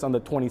recess on the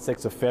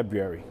 26th of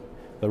February.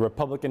 The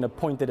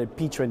Republican-appointed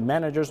impeachment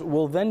managers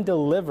will then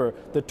deliver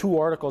the 2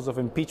 articles of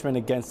impeachment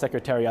against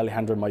Secretary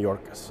Alejandro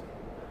Mayorkas.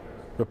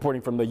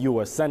 Reporting from the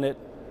U.S. Senate,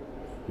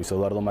 Luis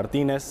Eduardo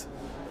Martinez,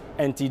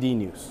 NTD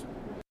News.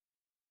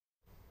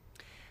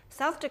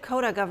 South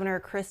Dakota Governor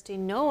Kristi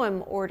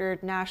Noem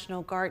ordered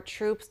National Guard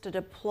troops to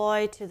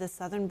deploy to the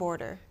southern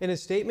border. In a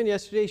statement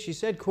yesterday, she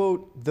said,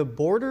 quote, "The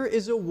border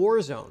is a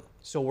war zone,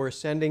 so we're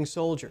sending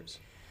soldiers."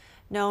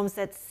 Noem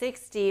said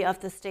 60 of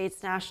the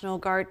state's National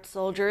Guard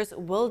soldiers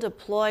will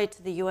deploy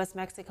to the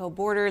U.S.-Mexico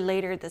border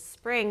later this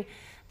spring.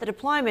 The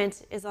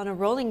deployment is on a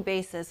rolling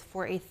basis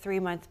for a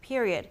 3-month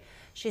period.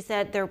 She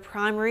said their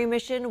primary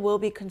mission will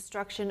be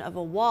construction of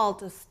a wall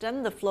to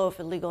stem the flow of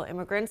illegal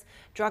immigrants,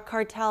 drug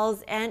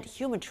cartels, and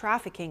human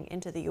trafficking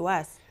into the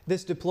U.S.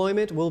 This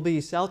deployment will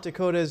be South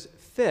Dakota's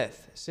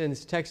 5th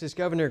since Texas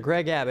Governor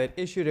Greg Abbott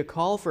issued a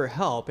call for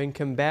help in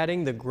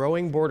combating the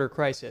growing border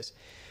crisis.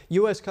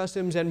 U.S.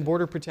 Customs and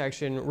Border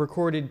Protection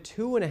recorded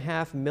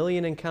 2.5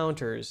 million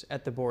encounters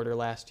at the border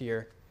last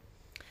year.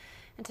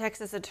 And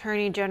Texas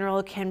Attorney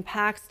General Ken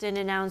Paxton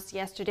announced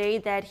yesterday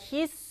that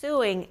he's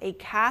suing a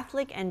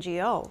Catholic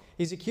NGO.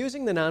 He's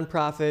accusing the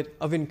nonprofit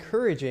of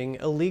encouraging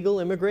illegal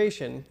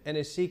immigration and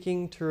is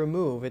seeking to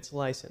remove its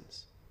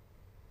license.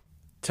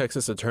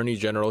 Texas Attorney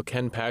General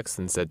Ken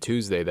Paxton said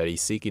Tuesday that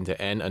he's seeking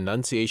to end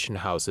Annunciation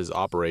House's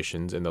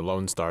operations in the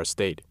Lone Star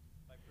State.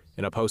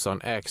 In a post on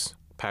X,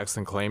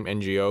 Paxton claimed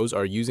NGOs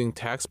are using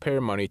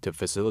taxpayer money to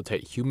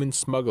facilitate human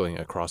smuggling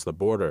across the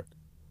border,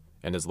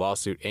 and his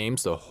lawsuit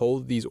aims to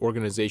hold these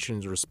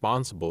organizations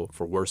responsible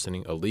for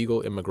worsening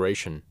illegal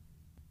immigration.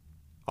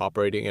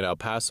 Operating in El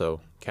Paso,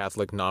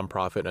 Catholic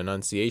nonprofit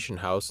Annunciation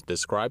House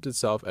describes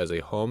itself as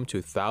a home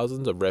to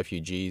thousands of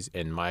refugees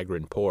and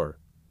migrant poor.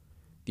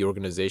 The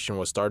organization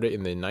was started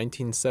in the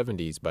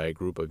 1970s by a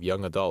group of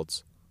young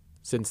adults.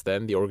 Since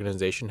then, the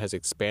organization has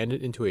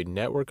expanded into a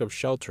network of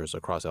shelters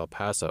across El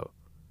Paso.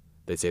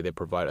 They say they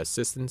provide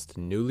assistance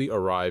to newly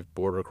arrived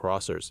border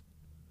crossers.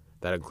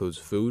 That includes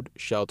food,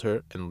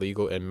 shelter, and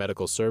legal and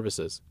medical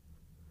services.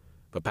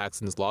 But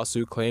Paxton's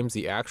lawsuit claims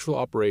the actual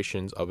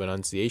operations of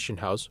Annunciation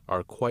House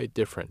are quite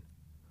different.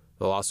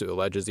 The lawsuit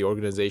alleges the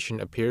organization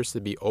appears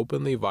to be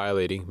openly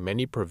violating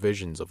many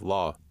provisions of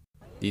law.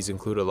 These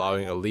include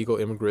allowing illegal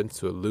immigrants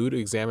to elude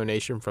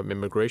examination from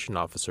immigration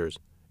officers,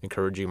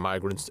 encouraging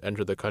migrants to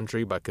enter the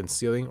country by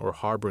concealing or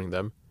harboring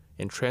them,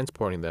 and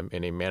transporting them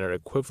in a manner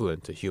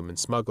equivalent to human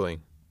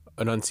smuggling.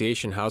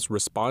 Annunciation House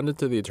responded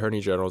to the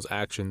Attorney General's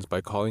actions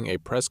by calling a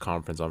press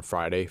conference on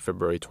Friday,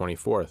 February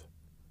 24th.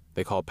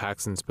 They called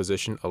Paxton's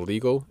position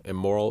illegal,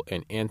 immoral,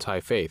 and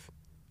anti-faith,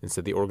 and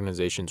said the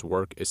organization's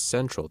work is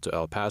central to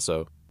El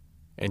Paso.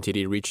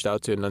 NTD reached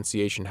out to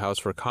Annunciation House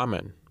for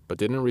comment, but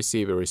didn't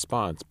receive a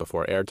response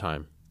before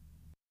airtime.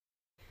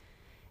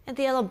 And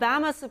the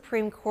Alabama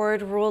Supreme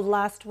Court ruled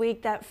last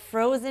week that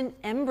frozen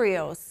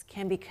embryos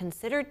can be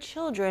considered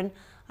children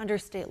under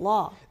state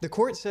law. The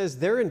court says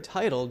they're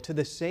entitled to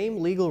the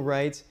same legal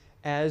rights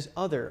as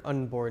other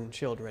unborn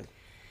children.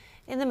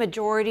 In the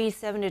majority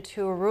 7-2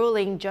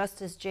 ruling,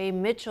 Justice Jay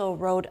Mitchell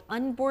wrote,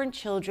 "Unborn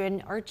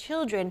children are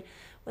children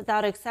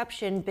without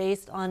exception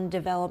based on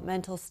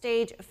developmental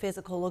stage,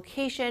 physical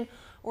location,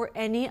 or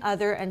any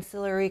other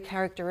ancillary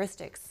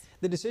characteristics."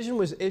 The decision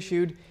was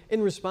issued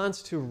in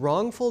response to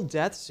wrongful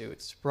death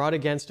suits brought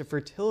against a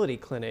fertility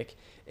clinic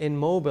in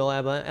Mobile,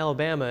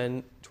 Alabama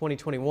in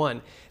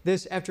 2021.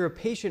 This after a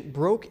patient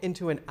broke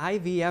into an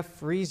IVF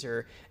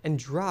freezer and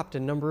dropped a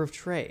number of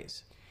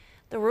trays.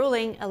 The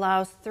ruling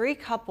allows 3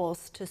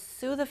 couples to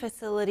sue the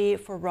facility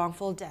for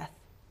wrongful death.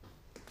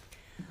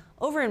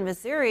 Over in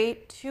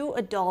Missouri, 2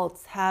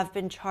 adults have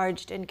been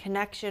charged in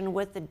connection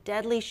with the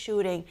deadly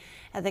shooting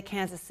at the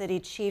Kansas City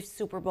Chiefs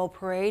Super Bowl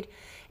parade.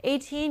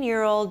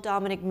 18-year-old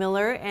Dominic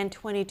Miller and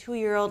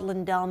 22-year-old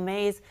Lindell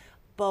Mays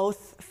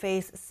both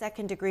face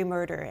second-degree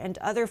murder and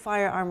other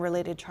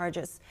firearm-related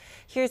charges.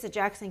 Here's a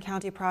Jackson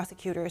County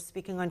prosecutor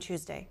speaking on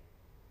Tuesday.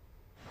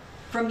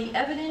 From the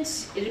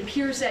evidence, it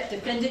appears that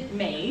Defendant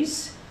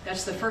Mays,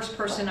 that's the first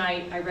person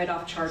I read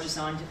off charges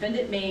on,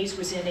 Defendant Mays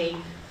was in a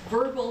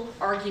verbal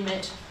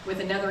argument with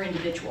another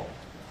individual.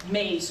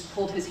 Mays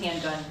pulled his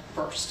handgun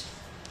first.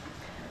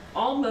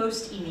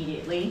 Almost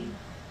immediately,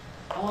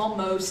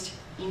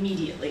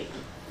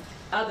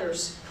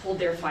 others pulled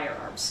their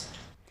firearms.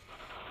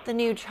 The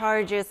new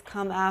charges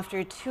come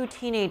after 2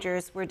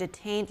 teenagers were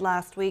detained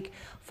last week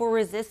for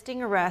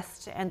resisting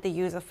arrest and the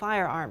use of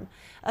firearm.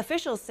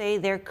 Officials say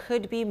there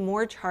could be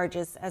more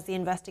charges as the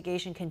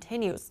investigation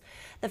continues.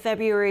 The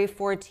February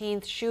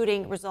 14th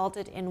shooting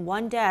resulted in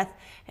 1 death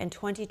and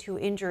 22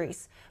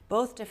 injuries.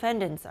 Both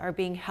defendants are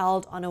being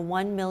held on a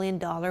 $1 million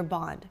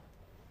bond.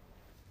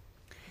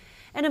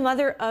 And a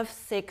mother of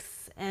 6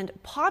 and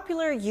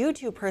popular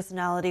YouTube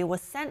personality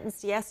was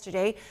sentenced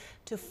yesterday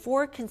to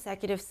 4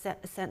 consecutive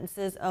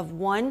sentences of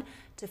 1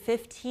 to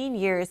 15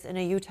 years in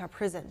a Utah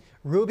prison.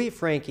 Ruby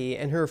Franke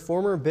and her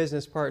former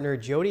business partner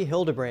Jody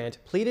Hildebrandt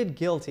pleaded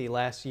guilty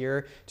last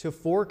year to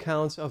 4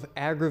 counts of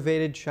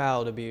aggravated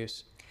child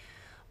abuse.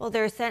 Well,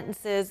 their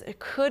sentences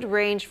could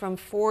range from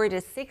 4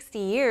 to 60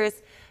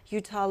 years.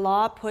 Utah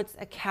law puts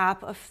a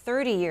cap of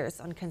 30 years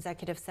on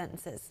consecutive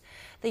sentences.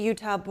 The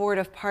Utah Board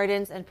of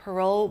Pardons and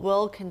Parole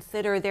will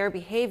consider their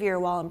behavior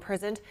while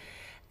imprisoned,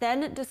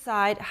 then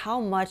decide how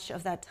much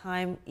of that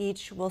time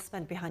each will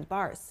spend behind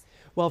bars.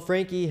 While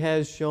Franke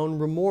has shown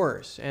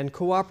remorse and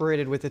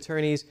cooperated with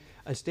attorneys,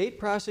 a state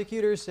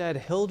prosecutor said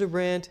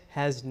Hildebrandt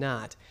has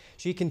not.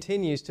 She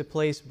continues to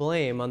place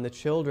blame on the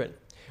children.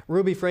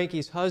 Ruby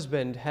Franke's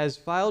husband has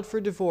filed for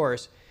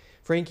divorce.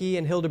 Franke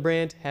and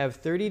Hildebrandt have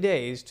 30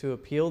 days to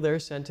appeal their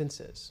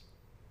sentences.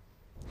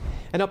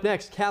 And up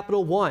next,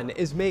 Capital One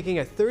is making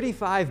a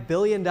 $35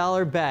 billion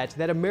bet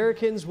that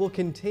Americans will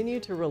continue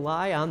to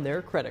rely on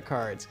their credit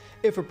cards.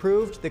 If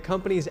approved, the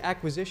company's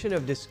acquisition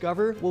of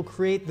Discover will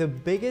create the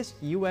biggest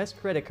U.S.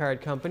 credit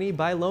card company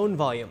by loan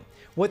volume.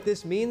 What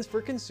this means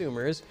for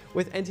consumers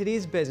with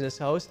NTD's business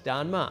host,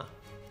 Don Ma.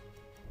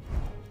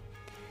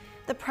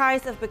 The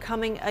price of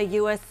becoming a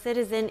U.S.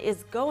 citizen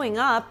is going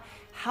up.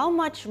 How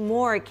much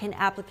more can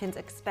applicants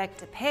expect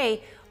to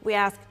pay? We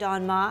ask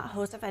Don Ma,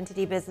 host of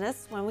NTD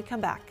Business, when we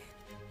come back.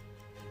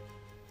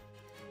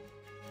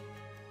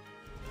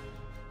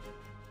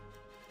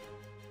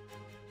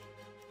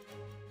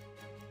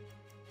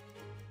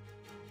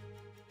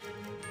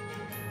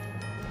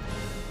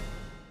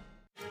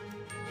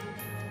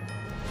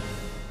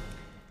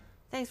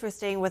 Thanks for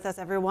staying with us,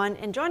 everyone.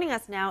 And joining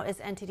us now is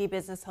NTD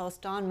Business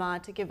host Don Ma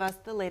to give us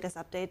the latest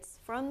updates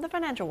from the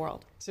financial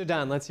world. So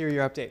Don, let's hear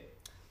your update.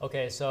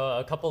 Okay, so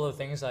a couple of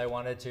things I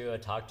wanted to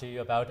talk to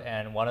you about,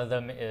 and one of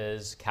them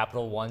is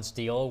Capital One's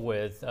deal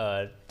with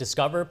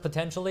Discover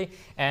potentially,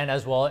 and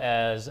as well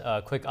as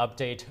a quick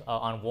update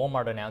on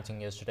Walmart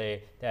announcing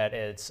yesterday that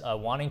it's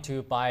wanting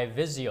to buy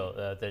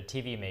Vizio, the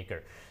TV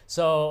maker.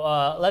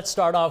 So let's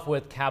start off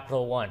with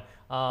Capital One.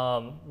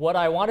 What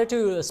I wanted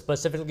to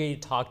specifically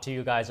talk to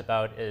you guys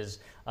about is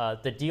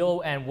the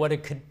deal and what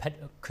it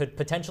could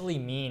potentially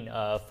mean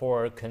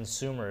for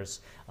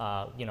consumers,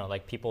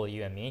 like people,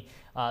 you and me.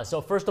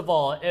 So first of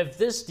all, if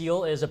this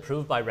deal is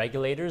approved by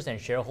regulators and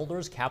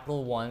shareholders,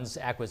 Capital One's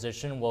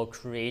acquisition will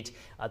create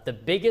the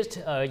biggest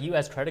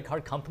U.S. credit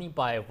card company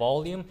by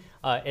volume.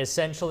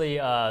 Essentially,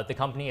 the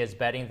company is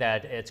betting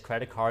that its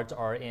credit cards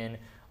are in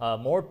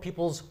more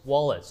people's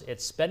wallets.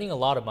 It's spending a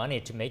lot of money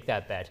to make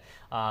that bet.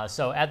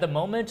 So at the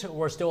moment,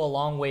 we're still a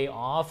long way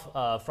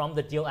off from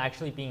the deal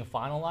actually being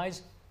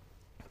finalized,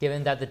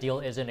 given that the deal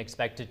isn't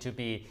expected to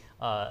be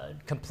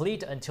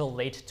complete until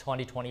late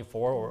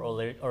 2024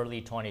 or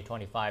early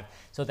 2025.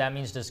 So that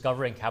means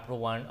Discover and Capital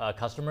One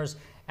customers,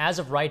 as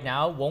of right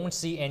now, won't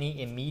see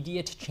any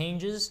immediate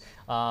changes,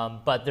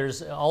 but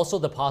there's also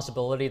the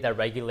possibility that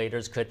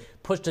regulators could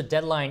push the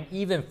deadline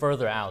even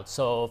further out.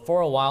 So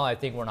for a while, I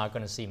think we're not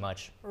going to see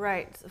much.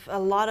 Right. A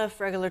lot of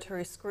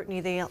regulatory scrutiny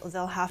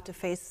they'll have to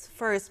face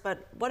first,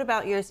 but what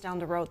about years down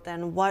the road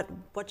then? What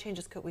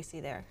changes could we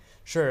see there?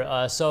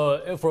 Sure. So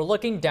if we're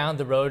looking down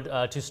the road,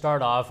 to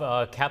start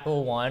off,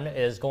 Capital One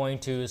is going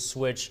to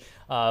switch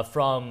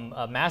from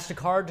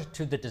MasterCard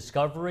to the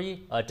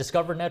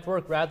Discover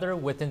network rather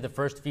within the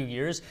first few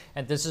years.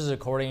 And this is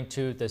according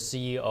to the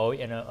CEO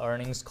in an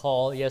earnings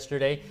call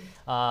yesterday.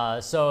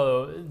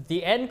 So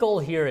the end goal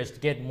here is to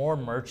get more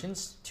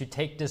merchants to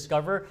take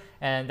Discover,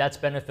 and that's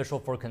beneficial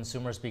for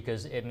consumers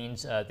because it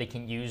means they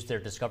can use their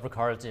Discover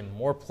cards in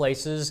more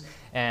places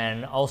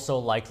and also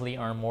likely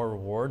earn more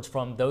rewards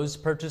from those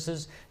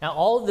purchases. Now,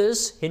 all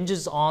this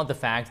hinges on the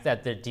fact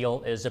that the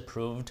deal is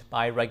approved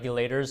by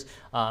regulators,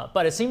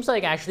 but it seems like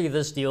like actually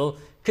this deal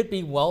could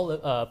be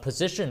well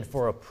positioned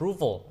for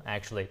approval,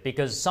 actually,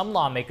 because some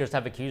lawmakers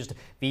have accused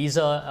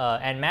Visa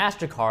and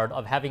MasterCard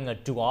of having a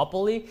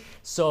duopoly.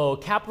 So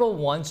Capital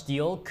One's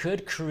deal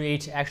could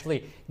create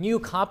actually new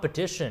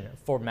competition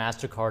for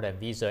MasterCard and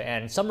Visa.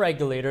 And some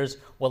regulators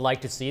would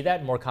like to see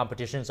that. More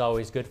competition is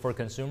always good for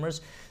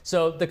consumers.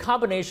 So the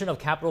combination of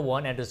Capital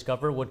One and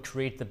Discover would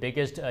create the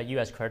biggest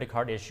U.S. credit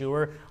card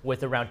issuer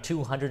with around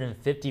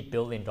 $250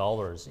 billion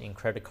in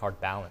credit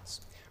card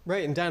balance.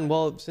 Right, and Don,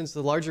 well, since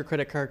the larger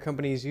credit card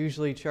companies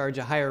usually charge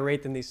a higher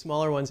rate than these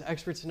smaller ones,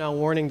 experts are now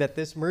warning that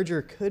this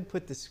merger could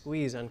put the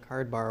squeeze on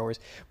card borrowers.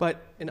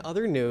 But in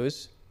other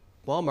news,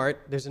 Walmart,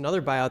 there's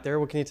another buyout there.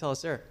 What can you tell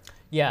us there?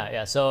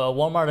 Yeah. So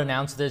Walmart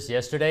announced this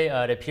yesterday.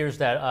 It appears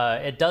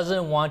that it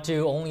doesn't want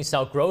to only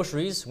sell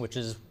groceries, which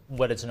is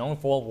what it's known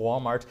for,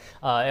 Walmart.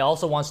 It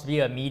also wants to be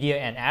a media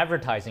and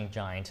advertising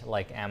giant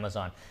like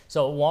Amazon.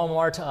 So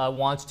Walmart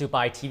wants to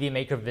buy TV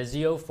maker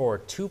Vizio for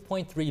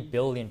 $2.3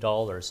 billion.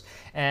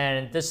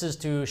 And this is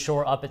to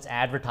shore up its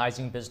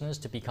advertising business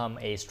to become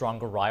a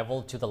stronger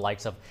rival to the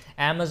likes of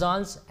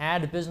Amazon's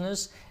ad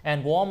business.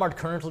 And Walmart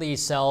currently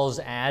sells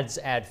ads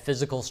at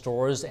physical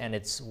stores and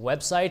its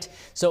website.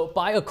 So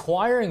by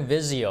acquiring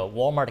Vizio,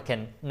 Walmart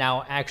can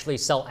now actually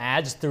sell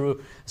ads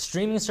through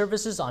streaming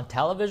services on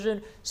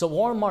television. So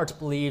Walmart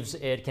believes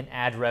it can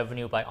add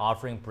revenue by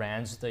offering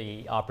brands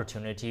the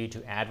opportunity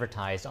to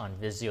advertise on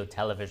Vizio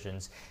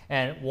televisions.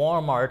 And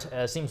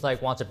Walmart seems like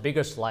wants a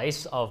bigger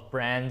slice of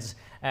brands'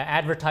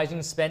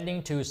 advertising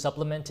spending to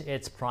supplement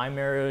its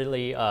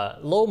primarily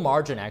low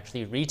margin,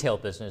 actually, retail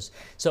business.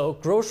 So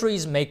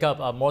groceries make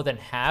up more than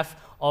half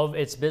of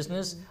its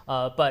business,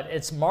 but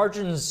its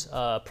margins,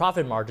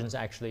 profit margins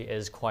actually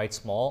is quite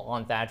small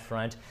on that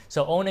front.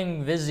 So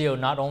owning Vizio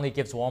not only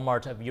gives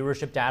Walmart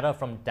viewership data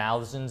from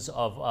thousands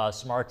of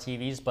smart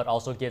TVs, but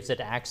also gives it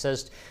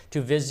access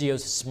to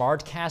Vizio's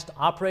SmartCast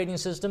operating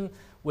system,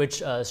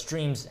 which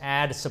streams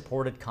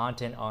ad-supported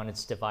content on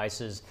its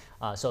devices.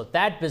 So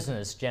that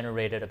business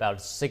generated about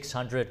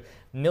 $600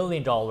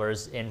 million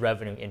in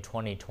revenue in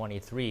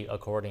 2023,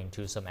 according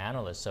to some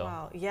analysts. So,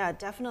 wow, yeah,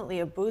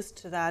 definitely a boost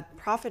to that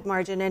profit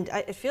margin. And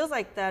it feels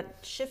like that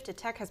shift to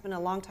tech has been a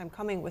long time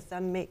coming with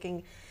them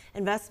making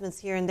investments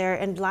here and there.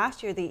 And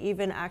last year, they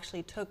even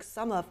actually took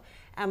some of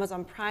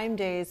Amazon Prime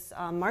Day's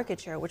market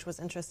share, which was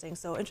interesting.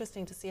 So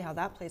interesting to see how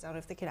that plays out,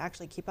 if they can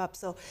actually keep up.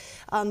 So,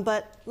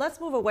 but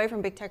let's move away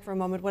from big tech for a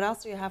moment. What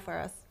else do you have for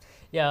us?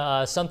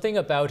 Yeah, something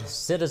about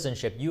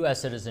citizenship,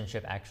 U.S.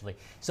 citizenship, actually.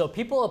 So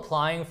people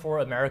applying for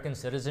American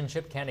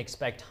citizenship can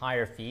expect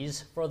higher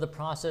fees for the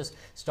process.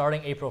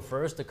 Starting April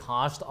 1st, the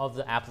cost of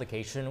the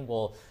application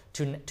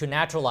to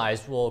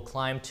naturalize will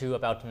climb to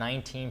about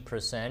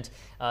 19%.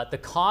 The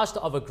cost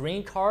of a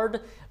green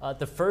card,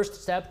 the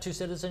first step to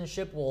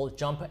citizenship, will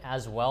jump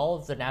as well.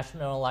 The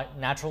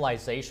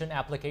naturalization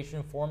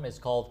application form is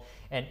called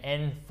an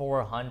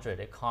N400.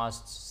 It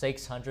costs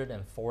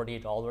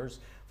 $640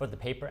 for the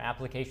paper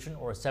application,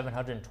 or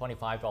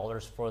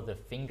 $725 for the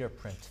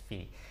fingerprint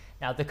fee.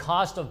 Now, the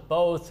cost of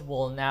both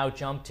will now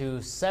jump to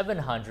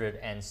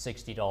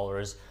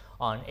 $760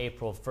 on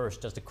April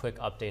 1st. Just a quick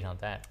update on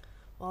that.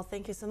 Well,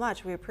 thank you so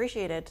much. We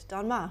appreciate it.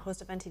 Don Ma,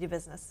 host of NTD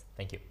Business.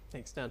 Thank you.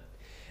 Thanks, Don.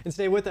 And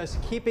stay with us.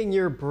 Keeping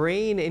your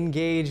brain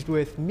engaged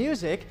with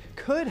music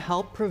could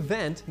help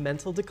prevent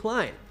mental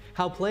decline.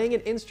 How playing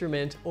an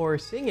instrument or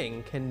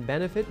singing can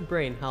benefit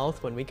brain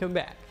health when we come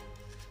back.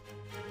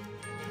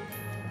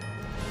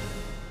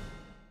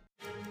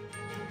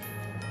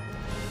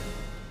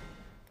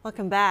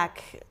 Welcome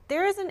back.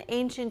 There is an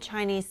ancient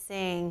Chinese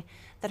saying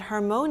that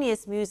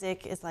harmonious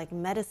music is like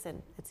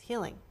medicine. It's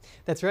healing.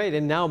 That's right.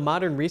 And now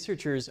modern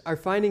researchers are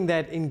finding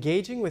that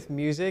engaging with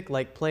music,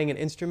 like playing an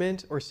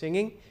instrument or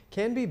singing,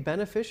 can be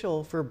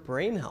beneficial for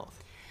brain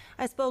health.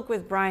 I spoke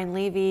with Brian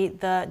Levy,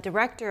 the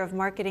Director of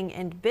Marketing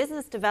and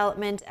Business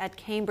Development at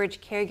Cambridge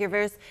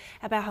Caregivers,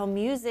 about how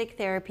music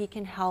therapy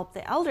can help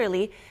the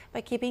elderly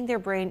by keeping their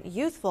brain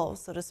youthful,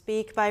 so to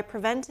speak, by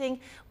preventing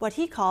what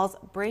he calls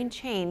brain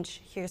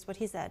change. Here's what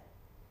he said.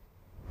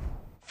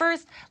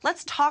 First,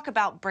 let's talk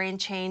about brain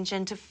change,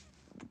 and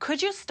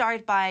could you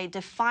start by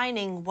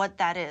defining what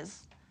that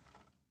is?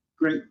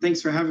 Great,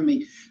 thanks for having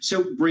me.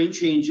 So brain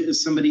change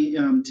is somebody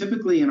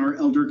typically in our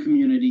elder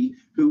community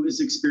who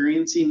is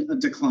experiencing a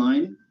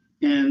decline,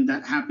 and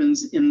that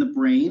happens in the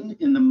brain,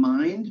 in the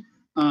mind,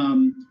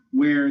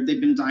 where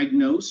they've been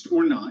diagnosed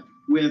or not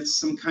with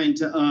some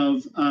kind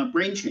of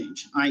brain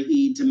change,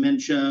 i.e.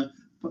 dementia,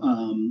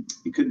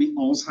 it could be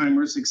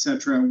Alzheimer's,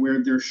 etc.,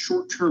 where their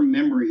short-term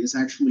memory is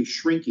actually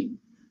shrinking.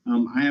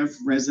 I have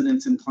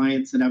residents and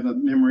clients that have a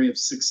memory of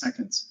 6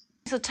 seconds.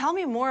 So tell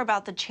me more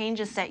about the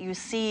changes that you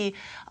see,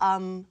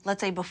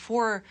 let's say,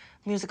 before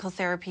musical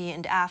therapy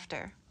and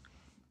after.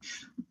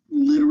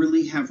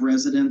 Literally have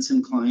residents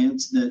and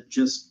clients that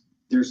just,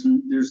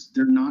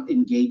 they're not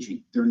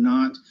engaging. They're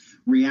not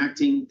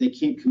reacting. They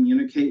can't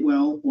communicate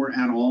well or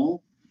at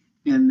all.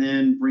 And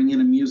then bring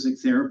in a music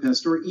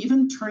therapist, or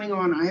even turning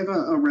on, I have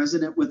a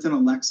resident with an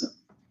Alexa,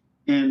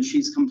 and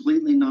she's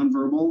completely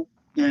nonverbal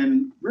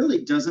and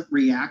really doesn't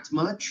react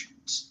much.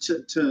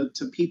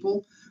 to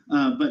people,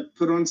 but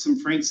put on some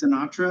Frank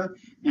Sinatra,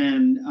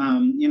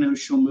 and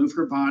she'll move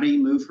her body,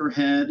 move her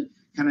head,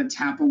 kind of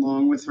tap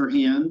along with her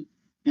hand,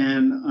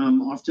 and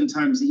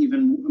oftentimes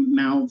even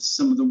mouth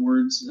some of the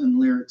words and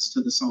lyrics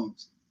to the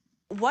songs.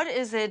 What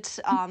is it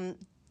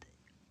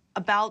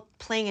about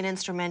playing an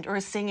instrument or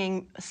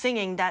singing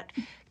that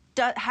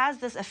has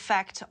this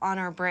effect on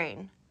our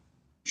brain?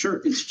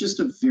 Sure, it's just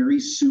a very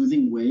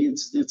soothing way.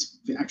 It's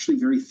actually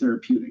very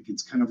therapeutic.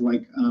 It's kind of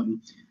like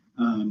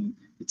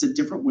it's a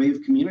different way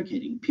of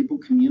communicating. People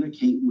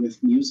communicate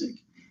with music,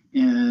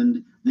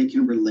 and they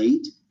can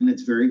relate, and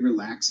it's very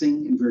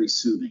relaxing and very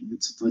soothing.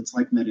 It's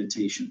like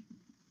meditation.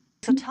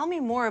 So tell me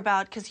more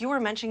about, because you were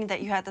mentioning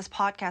that you had this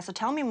podcast, so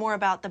tell me more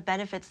about the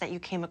benefits that you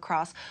came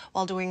across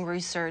while doing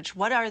research.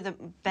 What are the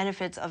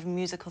benefits of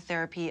musical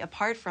therapy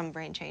apart from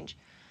brain change?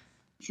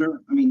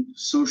 Sure. I mean,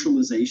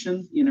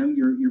 socialization,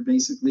 you're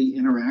basically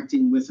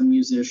interacting with a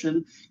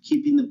musician,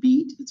 keeping the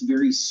beat. It's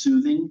very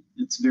soothing.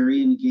 It's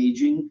very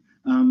engaging.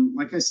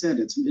 Like I said,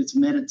 it's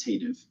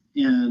meditative,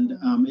 and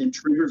it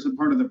triggers a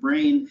part of the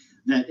brain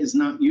that is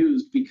not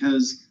used,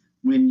 because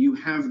when you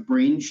have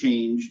brain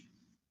change,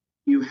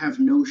 you have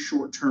no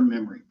short-term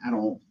memory at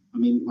all. I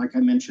mean, like I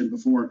mentioned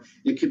before,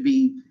 it could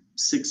be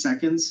 6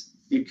 seconds,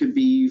 it could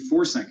be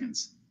 4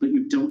 seconds, but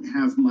you don't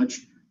have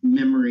much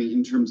memory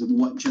in terms of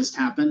what just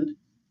happened,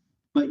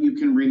 but you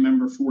can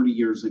remember 40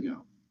 years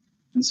ago.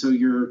 And so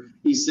you're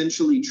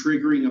essentially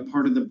triggering a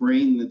part of the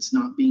brain that's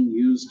not being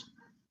used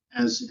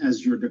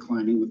as you're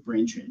declining with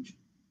brain change.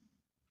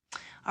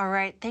 All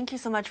right. Thank you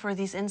so much for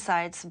these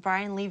insights.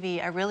 Brian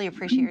Levy, I really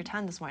appreciate your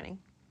time this morning.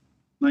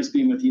 Nice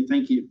being with you.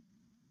 Thank you.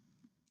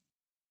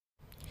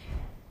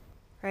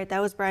 Right,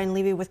 that was Brian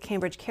Levy with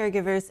Cambridge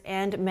Caregivers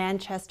and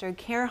Manchester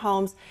Care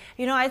Homes.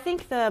 I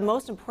think the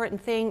most important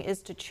thing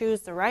is to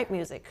choose the right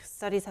music.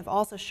 Studies have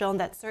also shown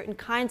that certain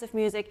kinds of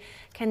music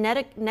can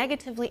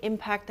negatively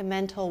impact the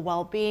mental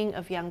well-being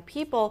of young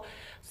people.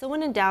 So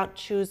when in doubt,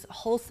 choose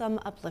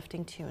wholesome,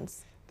 uplifting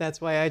tunes. That's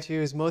why I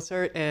choose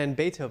Mozart and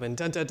Beethoven.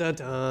 Dun, dun, dun,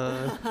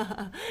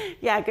 dun.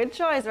 Yeah, good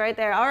choice right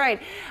there. All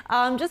right,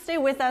 just stay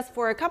with us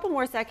for a couple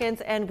more seconds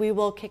and we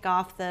will kick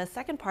off the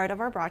second part of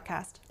our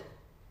broadcast.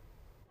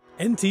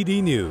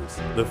 NTD News,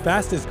 the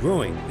fastest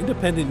growing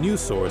independent news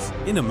source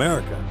in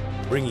America,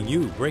 bringing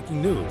you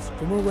breaking news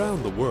from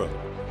around the world.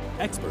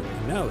 Expert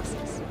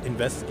analysis,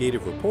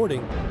 investigative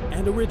reporting,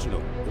 and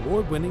original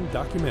award-winning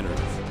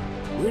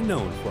documentaries. We're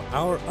known for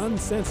our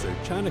uncensored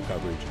China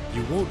coverage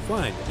you won't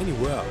find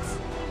anywhere else.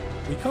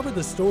 We cover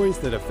the stories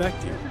that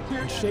affect you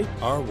and shape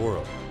our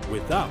world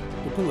without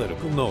the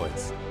political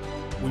noise.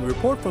 We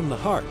report from the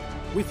heart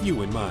with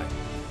you in mind.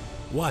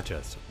 Watch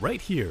us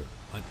right here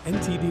on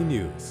NTD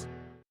News.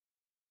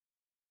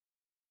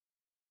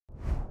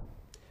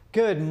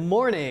 Good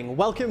morning.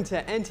 Welcome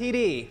to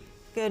NTD.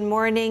 Good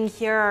morning.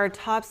 Here are our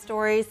top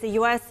stories. The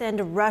U.S.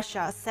 and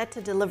Russia set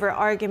to deliver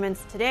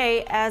arguments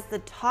today as the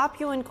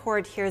top UN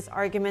court hears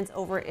arguments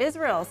over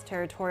Israel's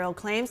territorial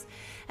claims,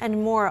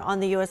 and more on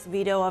the U.S.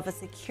 veto of a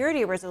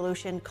security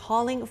resolution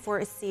calling for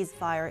a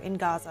ceasefire in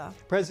Gaza.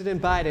 President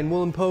Biden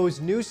will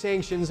impose new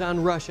sanctions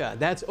on Russia.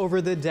 That's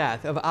over the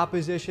death of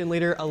opposition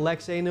leader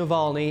Alexei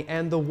Navalny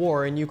and the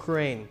war in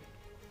Ukraine.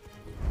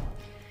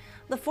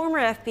 The former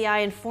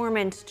FBI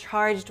informant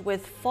charged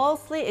with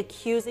falsely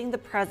accusing the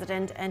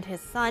president and his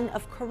son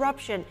of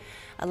corruption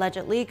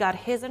allegedly got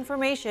his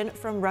information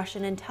from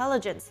Russian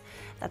intelligence.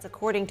 That's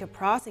according to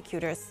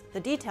prosecutors.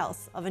 The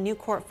details of a new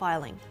court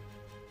filing.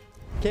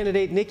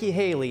 Candidate Nikki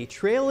Haley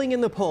trailing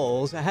in the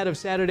polls ahead of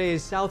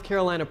Saturday's South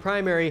Carolina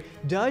primary.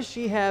 Does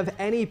she have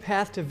any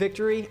path to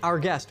victory? Our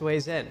guest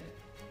weighs in.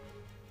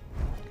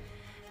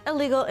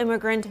 Illegal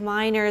immigrant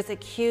minors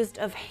accused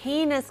of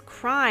heinous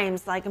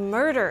crimes like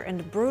murder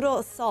and brutal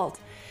assault.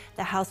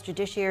 The House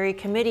Judiciary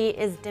Committee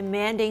is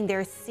demanding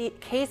their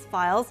case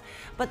files,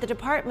 but the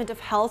Department of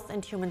Health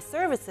and Human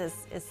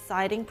Services is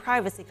citing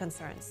privacy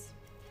concerns.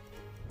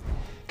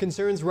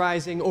 Concerns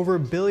rising over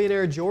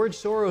billionaire George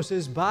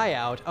Soros'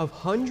 buyout of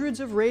hundreds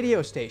of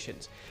radio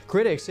stations.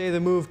 Critics say the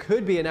move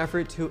could be an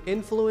effort to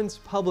influence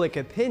public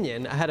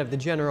opinion ahead of the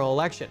general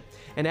election.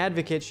 An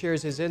advocate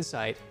shares his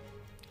insight.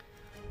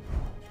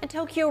 And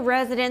Tokyo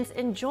residents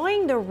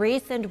enjoying the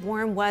recent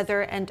warm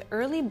weather and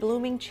early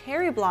blooming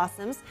cherry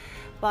blossoms,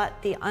 but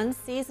the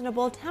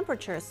unseasonable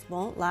temperatures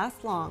won't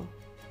last long.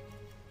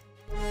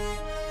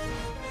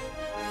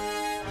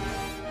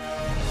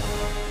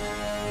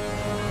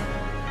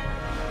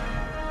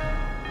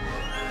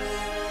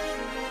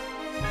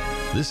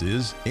 This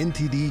is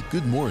NTD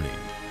Good Morning.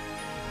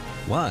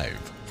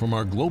 Live from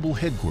our global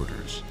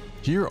headquarters,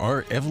 here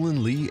are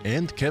Evelyn Lee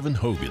and Kevin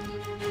Hogan.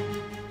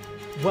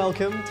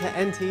 Welcome to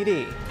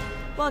NTD.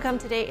 Welcome.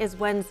 Today is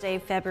Wednesday,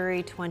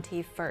 February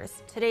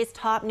 21st. Today's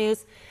top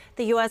news.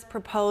 The U.S.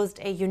 proposed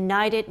a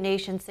United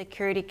Nations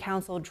Security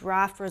Council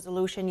draft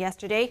resolution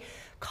yesterday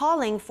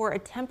calling for a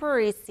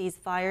temporary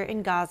ceasefire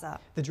in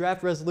Gaza. The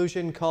draft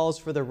resolution calls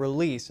for the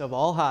release of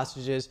all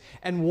hostages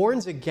and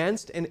warns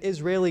against an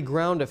Israeli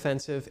ground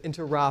offensive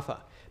into Rafah.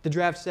 The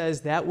draft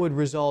says that would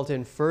result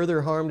in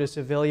further harm to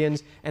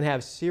civilians and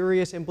have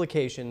serious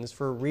implications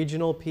for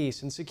regional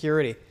peace and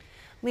security.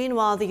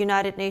 Meanwhile, the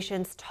United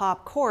Nations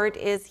top court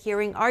is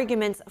hearing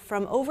arguments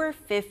from over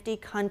 50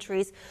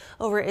 countries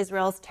over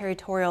Israel's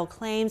territorial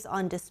claims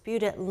on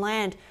disputed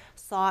land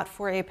sought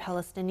for a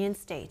Palestinian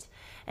state.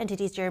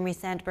 NTD's Jeremy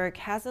Sandberg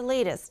has the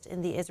latest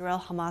in the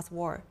Israel-Hamas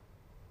war.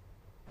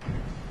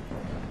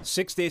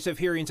 6 days of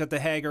hearings at The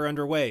Hague are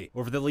underway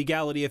over the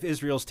legality of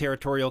Israel's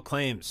territorial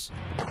claims.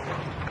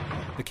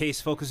 The case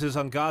focuses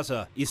on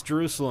Gaza, East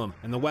Jerusalem,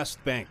 and the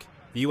West Bank.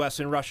 The U.S.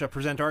 and Russia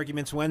present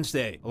arguments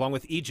Wednesday, along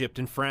with Egypt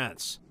and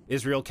France.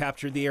 Israel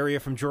captured the area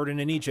from Jordan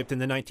and Egypt in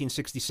the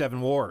 1967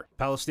 war.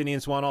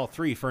 Palestinians want all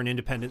three for an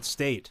independent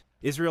state.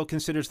 Israel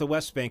considers the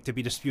West Bank to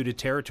be disputed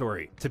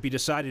territory, to be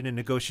decided in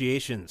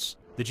negotiations.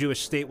 The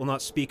Jewish state will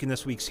not speak in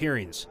this week's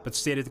hearings, but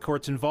stated the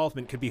court's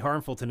involvement could be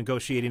harmful to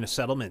negotiating a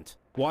settlement.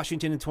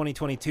 Washington in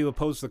 2022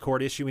 opposed the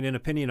court issuing an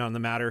opinion on the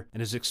matter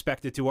and is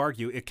expected to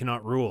argue it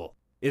cannot rule.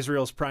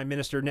 Israel's Prime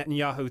Minister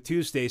Netanyahu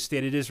Tuesday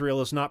stated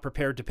Israel is not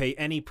prepared to pay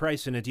any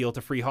price in a deal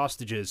to free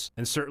hostages,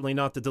 and certainly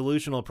not the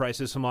delusional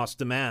prices Hamas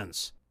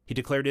demands. He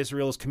declared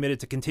Israel is committed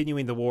to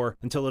continuing the war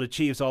until it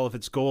achieves all of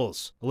its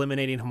goals,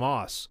 eliminating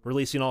Hamas,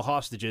 releasing all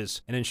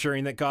hostages, and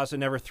ensuring that Gaza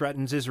never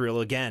threatens Israel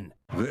again.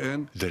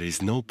 There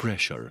is no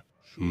pressure,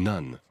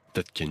 none,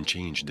 that can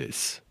change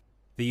this.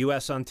 The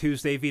U.S. on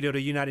Tuesday vetoed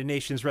a United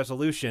Nations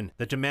resolution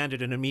that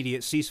demanded an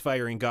immediate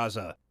ceasefire in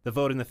Gaza. The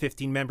vote in the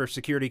 15-member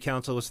Security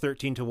Council was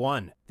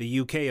 13-1. The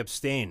UK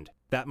abstained.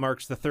 That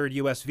marks the third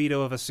U.S.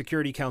 veto of a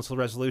Security Council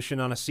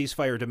resolution on a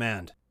ceasefire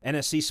demand.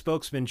 NSC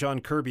spokesman John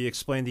Kirby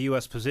explained the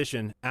U.S.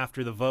 position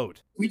after the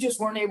vote. We just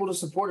weren't able to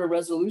support a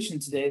resolution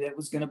today that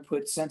was going to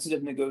put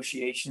sensitive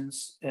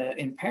negotiations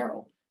in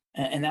peril.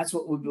 And that's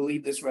what we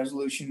believe this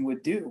resolution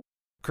would do.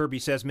 Kirby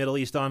says Middle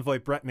East envoy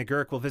Brett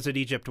McGurk will visit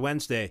Egypt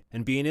Wednesday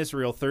and be in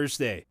Israel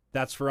Thursday.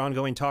 That's for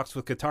ongoing talks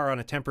with Qatar on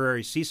a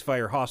temporary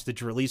ceasefire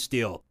hostage release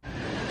deal.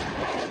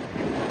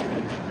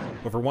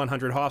 Over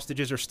 100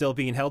 hostages are still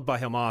being held by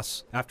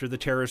Hamas after the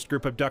terrorist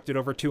group abducted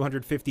over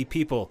 250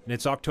 people in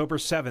its October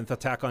 7th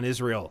attack on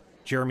Israel.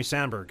 Jeremy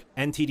Sandberg,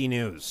 NTD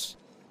News.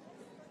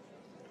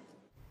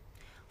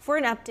 For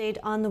an update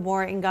on the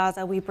war in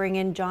Gaza, we bring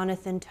in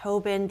Jonathan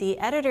Tobin, the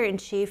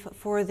editor-in-chief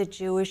for the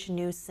Jewish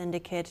News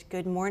Syndicate.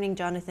 Good morning,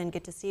 Jonathan.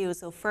 Good to see you.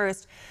 So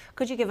first,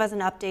 could you give us an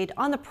update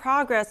on the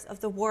progress of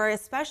the war,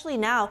 especially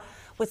now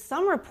with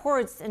some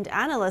reports and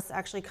analysts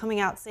actually coming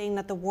out saying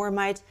that the war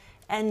might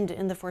end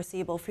in the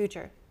foreseeable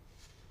future?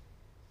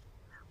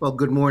 Well,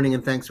 good morning,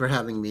 and thanks for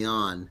having me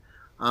on.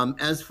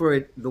 As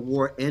for the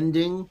war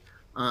ending,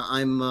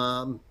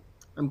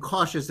 I'm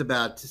cautious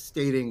about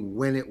stating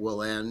when it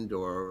will end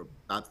or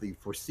about the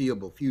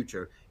foreseeable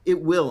future.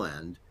 It will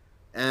end.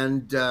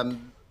 And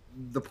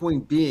the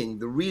point being,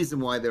 the reason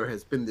why there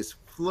has been this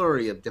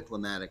flurry of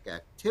diplomatic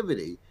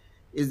activity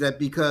is that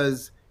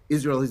because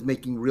Israel is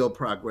making real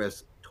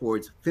progress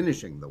towards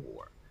finishing the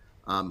war.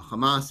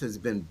 Hamas has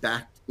been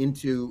backed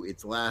into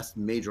its last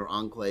major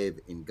enclave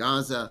in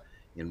Gaza,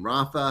 in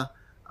Rafah.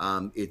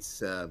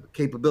 Its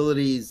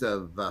capabilities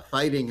of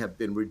fighting have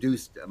been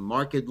reduced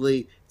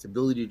markedly. Its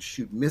ability to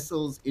shoot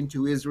missiles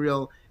into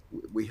Israel,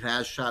 we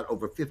has shot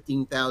over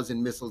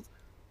 15,000 missiles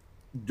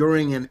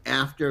during and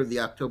after the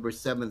October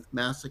 7th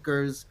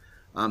massacres.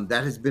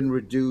 That has been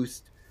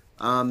reduced.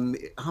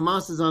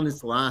 Hamas is on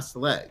its last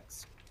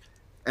legs.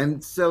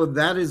 And so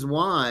that is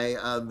why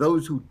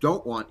those who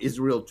don't want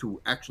Israel to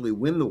actually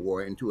win the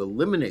war and to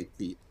eliminate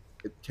the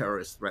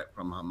terrorist threat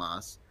from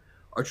Hamas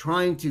are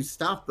trying to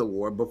stop the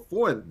war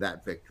before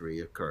that victory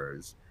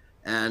occurs.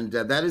 And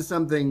that is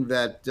something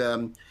that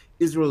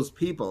Israel's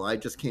people, I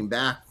just came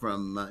back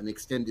from an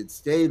extended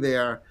stay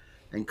there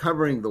and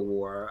covering the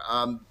war.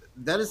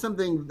 That is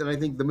something that I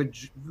think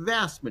the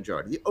vast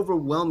majority, the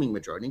overwhelming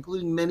majority,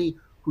 including many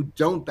who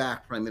don't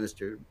back Prime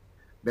Minister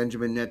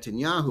Benjamin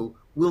Netanyahu,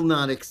 will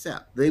not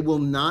accept. They will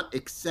not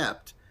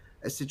accept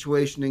a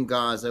situation in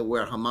Gaza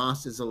where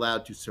Hamas is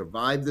allowed to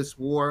survive this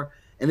war.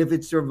 And if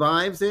it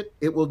survives it,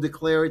 it will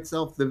declare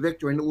itself the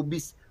victor, and it will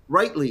be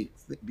rightly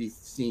be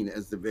seen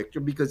as the victor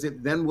because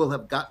it then will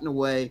have gotten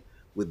away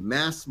with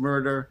mass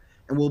murder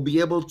and will be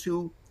able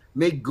to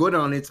make good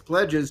on its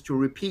pledges to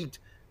repeat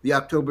the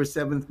October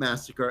 7th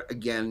massacre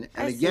again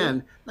and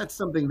again. That's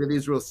something that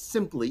Israel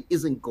simply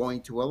isn't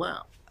going to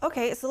allow.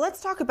 Okay, so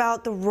let's talk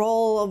about the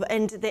role of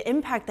and the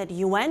impact that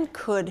UN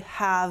could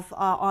have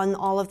on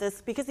all of this,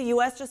 because the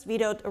US just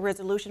vetoed a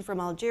resolution from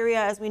Algeria,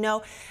 as we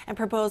know, and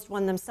proposed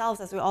one themselves,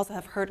 as we also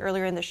have heard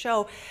earlier in the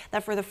show,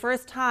 that for the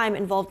first time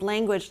involved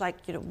language like,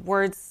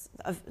 words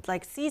of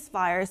like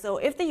ceasefire. So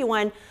if the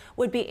UN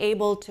would be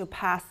able to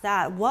pass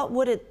that, what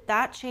would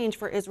that change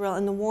for Israel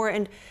in the war,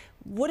 and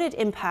would it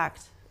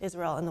impact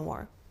Israel in the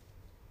war?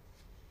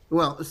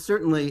 Well,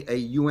 certainly a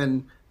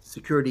UN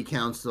Security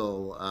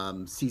Council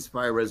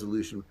ceasefire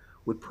resolution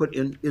would put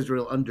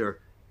Israel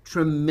under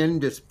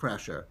tremendous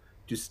pressure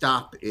to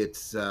stop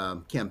its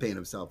campaign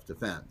of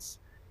self-defense.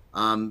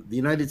 The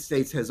United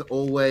States has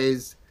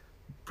always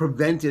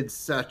prevented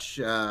such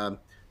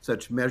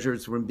such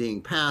measures from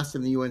being passed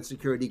in the UN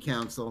Security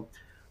Council.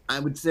 I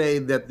would say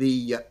that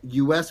the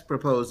U.S.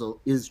 proposal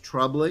is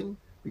troubling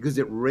because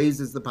it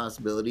raises the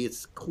possibility.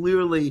 It's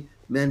clearly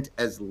meant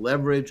as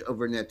leverage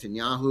over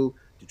Netanyahu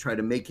to try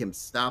to make him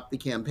stop the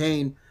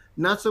campaign,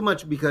 not so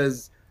much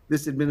because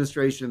this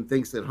administration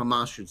thinks that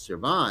Hamas should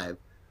survive,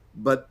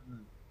 but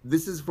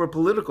this is for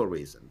political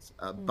reasons.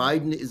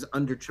 Biden is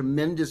under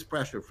tremendous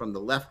pressure from the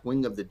left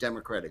wing of the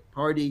Democratic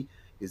Party,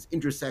 his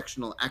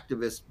intersectional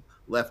activist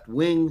left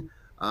wing,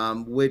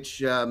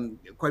 which,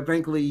 quite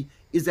frankly,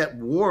 is at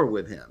war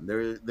with him.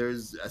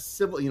 There's a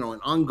civil, an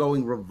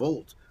ongoing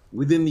revolt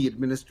within the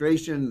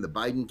administration, the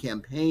Biden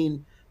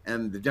campaign,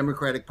 and the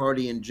Democratic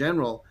Party in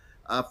general,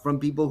 from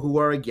people who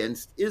are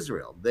against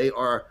Israel. They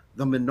are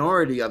the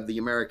minority of the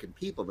American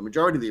people. The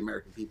majority of the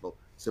American people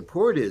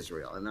support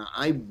Israel. And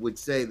I would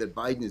say that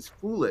Biden is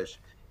foolish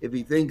if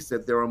he thinks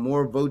that there are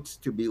more votes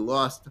to be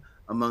lost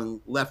among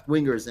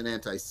left-wingers and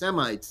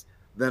anti-Semites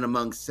than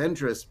among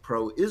centrist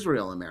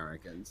pro-Israel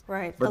Americans.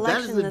 Right. But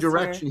that is the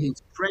direction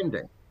he's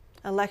trending.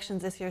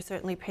 Elections this year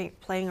certainly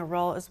playing a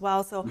role as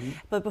well. So,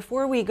 but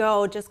before we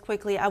go, just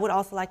quickly, I would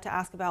also like to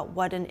ask about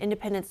what an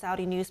independent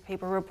Saudi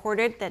newspaper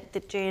reported that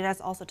JNS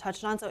also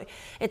touched on. So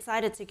it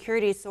cited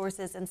security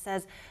sources and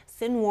says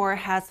Sinwar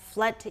has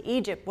fled to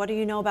Egypt. What do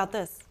you know about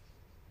this?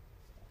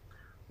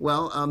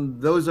 Well,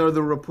 those are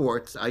the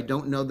reports. I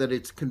don't know that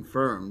it's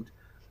confirmed.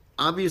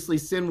 Obviously,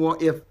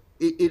 Sinwar, if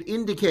it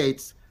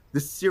indicates the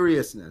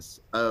seriousness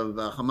of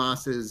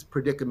Hamas's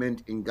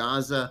predicament in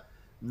Gaza,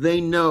 they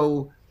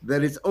know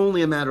that it's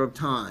only a matter of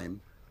time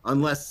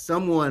unless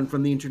someone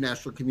from the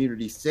international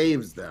community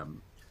saves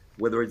them,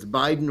 whether it's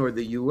Biden or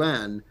the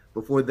UN,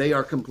 before they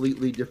are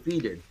completely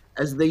defeated,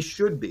 as they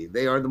should be.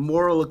 They are the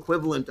moral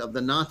equivalent of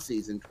the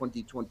Nazis in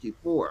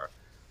 2024.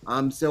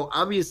 So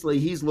obviously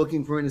he's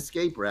looking for an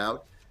escape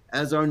route,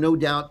 as are no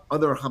doubt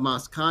other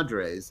Hamas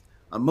cadres.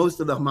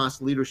 Most of the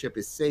Hamas leadership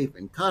is safe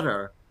in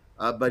Qatar,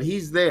 but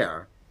he's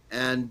there.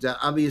 And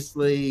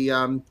obviously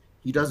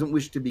he doesn't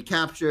wish to be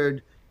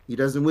captured. He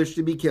doesn't wish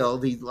to be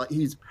killed.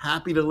 He's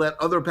happy to let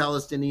other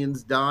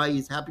Palestinians die.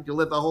 He's happy to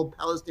let the whole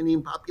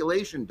Palestinian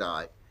population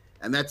die.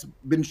 And that's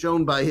been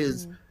shown by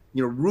his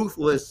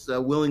ruthless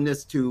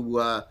willingness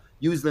to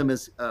use them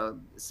as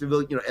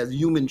civilian, as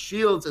human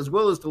shields, as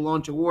well as to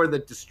launch a war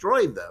that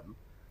destroyed them.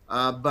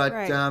 But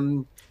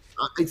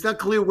it's not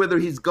clear whether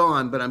he's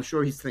gone, but I'm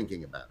sure he's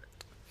thinking about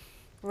it.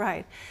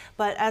 Right.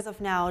 But as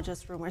of now,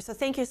 just rumors. So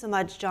thank you so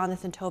much,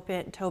 Jonathan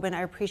Tobin.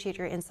 I appreciate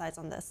your insights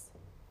on this.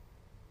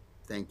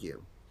 Thank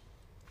you.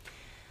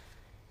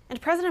 And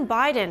President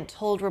Biden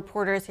told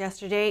reporters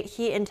yesterday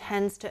he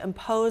intends to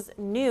impose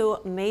new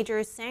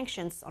major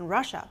sanctions on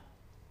Russia.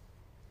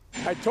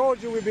 I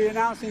told you we'd be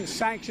announcing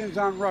sanctions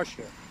on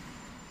Russia.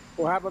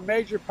 We'll have a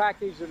major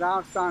package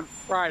announced on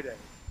Friday.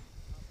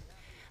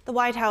 The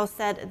White House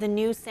said the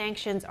new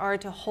sanctions are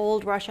to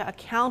hold Russia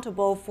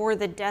accountable for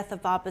the death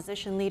of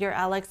opposition leader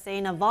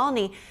Alexei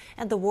Navalny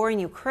and the war in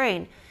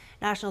Ukraine.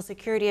 National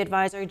Security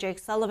Advisor Jake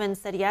Sullivan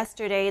said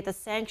yesterday the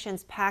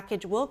sanctions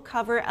package will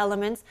cover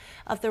elements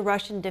of the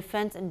Russian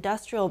defense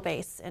industrial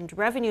base and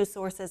revenue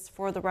sources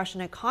for the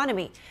Russian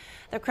economy.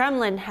 The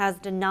Kremlin has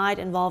denied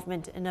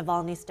involvement in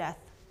Navalny's death.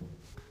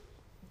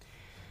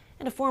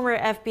 And a former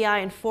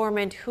FBI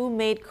informant who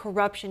made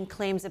corruption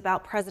claims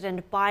about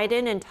President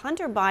Biden and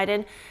Hunter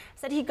Biden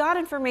said he got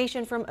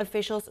information from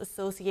officials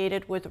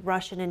associated with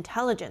Russian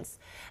intelligence.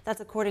 That's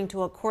according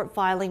to a court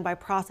filing by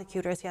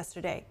prosecutors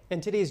yesterday.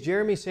 NTD's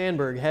Jeremy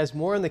Sandberg has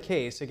more on the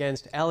case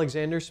against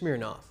Alexander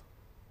Smirnov.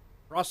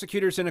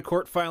 Prosecutors in a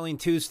court filing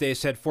Tuesday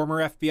said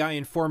former FBI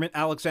informant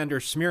Alexander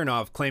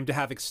Smirnov claimed to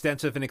have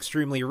extensive and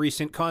extremely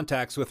recent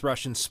contacts with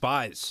Russian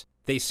spies.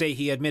 They say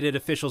he admitted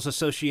officials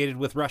associated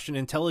with Russian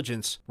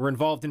intelligence were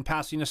involved in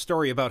passing a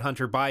story about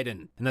Hunter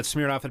Biden, and that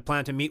Smirnov had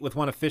planned to meet with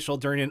one official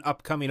during an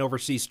upcoming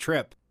overseas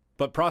trip.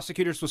 But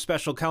prosecutors with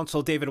special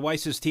counsel David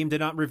Weiss's team did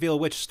not reveal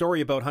which story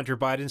about Hunter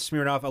Biden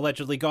Smirnov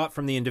allegedly got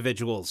from the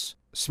individuals.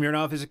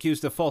 Smirnov is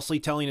accused of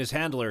falsely telling his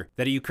handler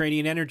that a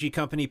Ukrainian energy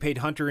company paid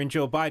Hunter and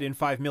Joe Biden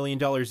 $5 million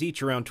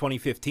each around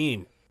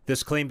 2015.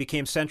 This claim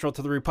became central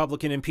to the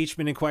Republican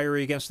impeachment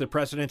inquiry against the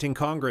president in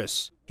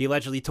Congress. He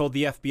allegedly told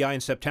the FBI in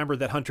September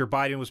that Hunter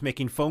Biden was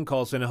making phone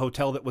calls in a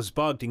hotel that was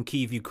bugged in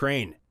Kyiv,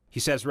 Ukraine. He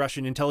says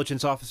Russian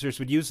intelligence officers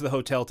would use the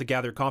hotel to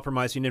gather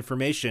compromising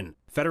information.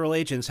 Federal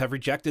agents have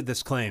rejected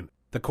this claim.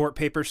 The court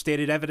paper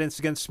stated evidence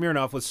against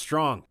Smirnov was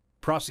strong.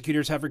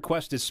 Prosecutors have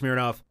requested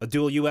Smirnov, a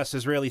dual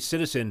U.S.-Israeli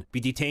citizen,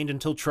 be detained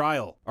until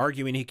trial,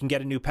 arguing he can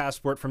get a new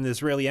passport from the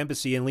Israeli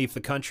embassy and leave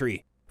the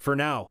country. For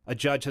now, a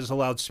judge has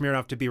allowed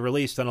Smirnov to be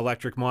released on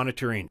electric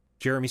monitoring.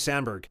 Jeremy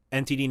Sandberg,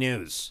 NTD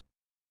News.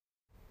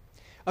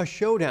 A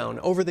showdown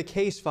over the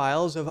case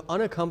files of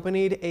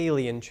unaccompanied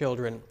alien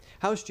children.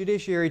 House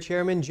Judiciary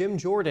Chairman Jim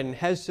Jordan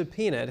has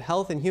subpoenaed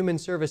Health and Human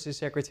Services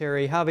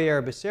Secretary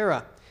Javier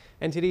Becerra.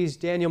 NTD's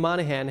Daniel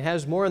Monahan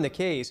has more on the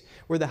case,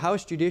 where the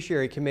House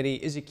Judiciary Committee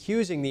is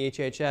accusing the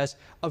HHS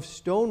of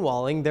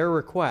stonewalling their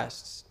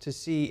requests to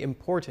see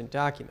important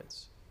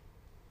documents.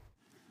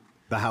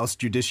 The House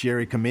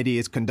Judiciary Committee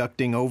is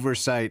conducting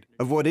oversight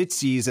of what it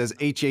sees as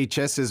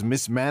HHS's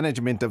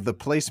mismanagement of the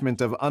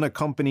placement of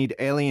unaccompanied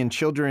alien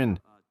children.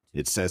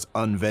 It says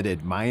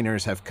unvetted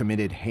minors have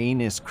committed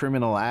heinous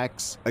criminal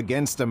acts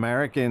against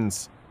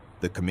Americans.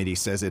 The committee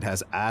says it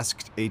has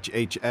asked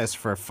HHS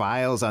for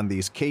files on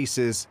these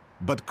cases,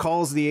 but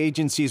calls the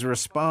agency's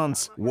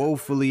response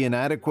woefully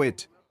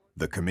inadequate.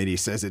 The committee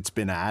says it's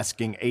been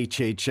asking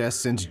HHS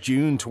since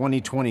June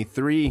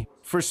 2023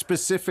 for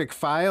specific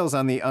files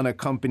on the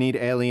unaccompanied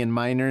alien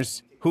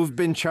minors who've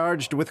been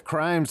charged with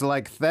crimes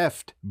like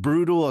theft,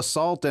 brutal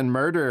assault, and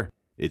murder.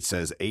 It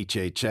says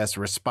HHS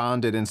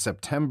responded in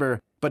September,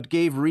 but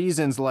gave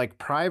reasons like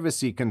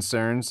privacy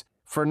concerns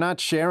for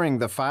not sharing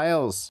the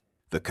files.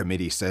 The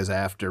committee says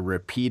after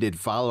repeated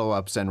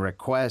follow-ups and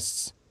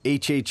requests,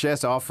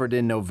 HHS offered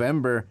in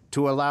November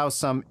to allow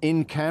some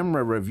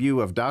in-camera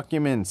review of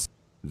documents.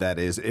 That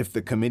is, if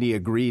the committee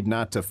agreed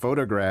not to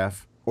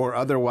photograph or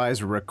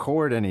otherwise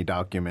record any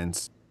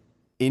documents.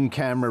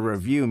 In-camera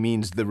review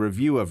means the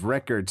review of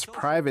records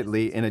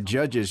privately in a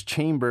judge's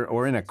chamber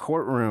or in a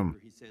courtroom.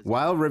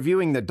 While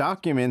reviewing the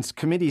documents,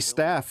 committee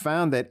staff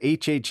found that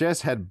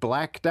HHS had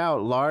blacked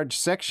out large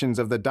sections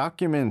of the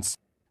documents.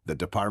 The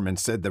department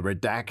said the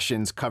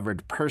redactions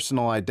covered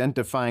personal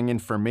identifying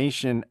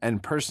information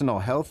and personal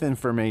health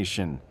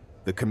information.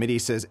 The committee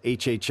says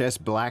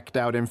HHS blacked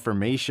out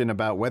information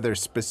about whether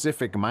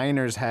specific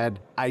minors had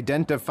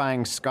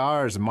identifying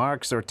scars,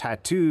 marks, or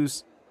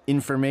tattoos,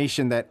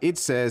 information that it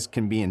says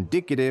can be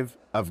indicative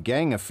of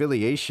gang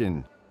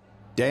affiliation.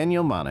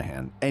 Daniel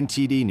Monahan,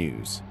 NTD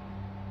News.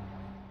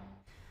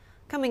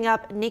 Coming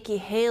up, Nikki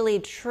Haley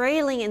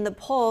trailing in the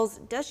polls.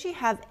 Does she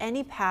have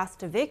any path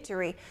to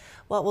victory?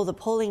 What will the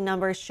polling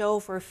numbers show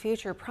for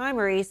future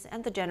primaries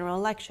and the general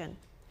election?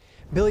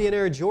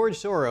 Billionaire George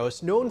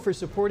Soros, known for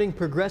supporting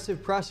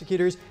progressive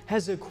prosecutors,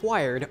 has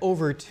acquired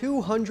over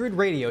 200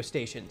 radio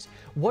stations.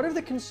 What are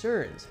the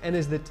concerns, and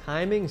is the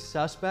timing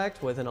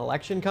suspect with an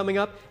election coming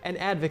up? An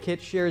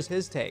advocate shares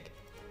his take.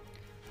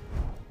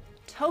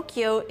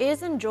 Tokyo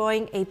is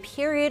enjoying a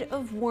period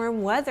of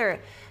warm weather,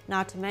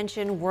 not to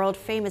mention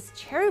world-famous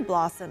cherry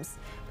blossoms.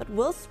 But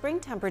will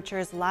spring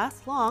temperatures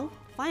last long?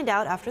 Find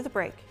out after the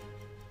break.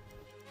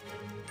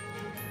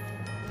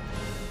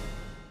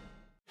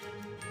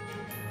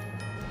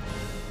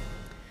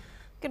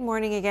 Good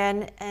morning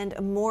again. And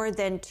more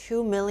than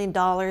 $2 million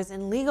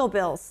in legal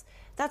bills.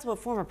 That's what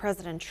former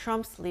President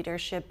Trump's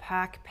leadership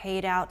PAC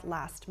paid out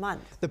last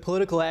month. The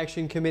Political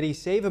Action Committee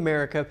Save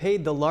America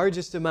paid the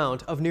largest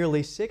amount of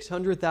nearly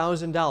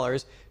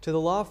 $600,000 to the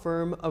law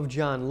firm of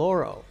John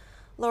Lauro.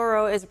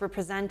 Lauro is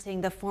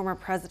representing the former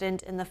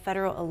president in the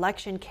federal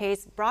election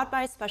case brought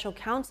by special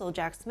counsel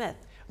Jack Smith.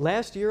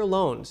 Last year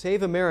alone,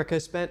 Save America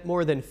spent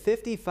more than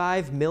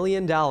 $55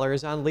 million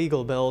on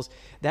legal bills.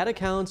 That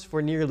accounts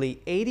for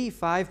nearly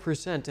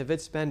 85% of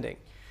its spending.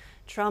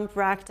 Trump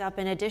racked up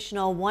an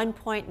additional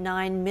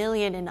 $1.9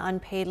 million in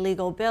unpaid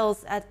legal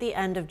bills at the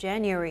end of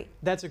January.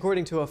 That's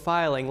according to a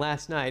filing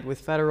last night with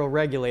federal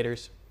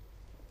regulators.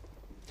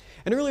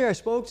 And earlier I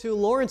spoke to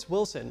Lawrence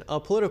Wilson, a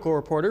political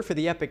reporter for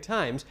the Epoch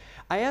Times.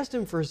 I asked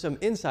him for some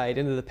insight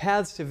into the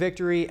paths to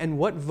victory and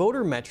what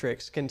voter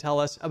metrics can tell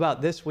us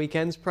about this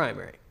weekend's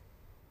primary.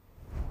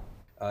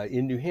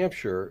 In New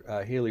Hampshire,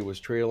 Haley was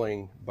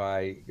trailing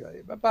by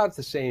about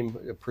the same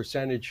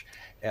percentage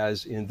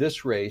as in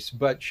this race,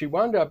 but she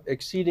wound up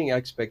exceeding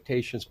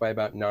expectations by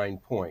about 9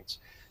 points.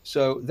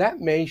 So that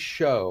may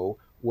show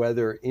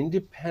whether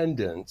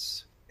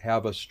independents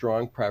have a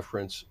strong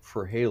preference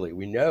for Haley.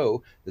 We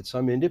know that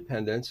some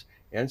independents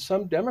and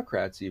some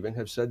Democrats even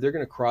have said they're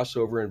going to cross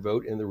over and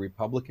vote in the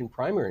Republican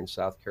primary in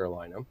South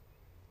Carolina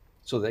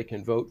so they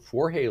can vote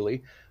for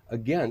Haley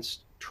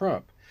against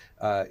Trump.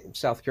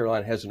 South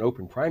Carolina has an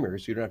open primary,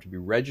 so you don't have to be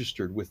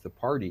registered with the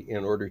party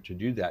in order to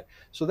do that.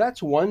 So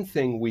that's one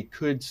thing we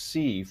could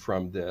see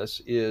from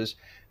this is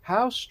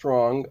how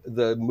strong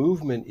the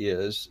movement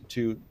is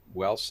to,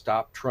 well,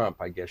 stop Trump,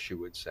 I guess you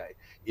would say.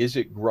 Is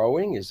it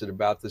growing? Is it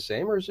about the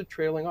same, or is it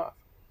trailing off?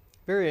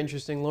 Very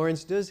interesting,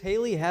 Lawrence. Does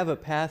Haley have a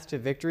path to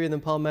victory in the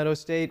Palmetto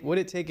State? Would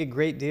it take a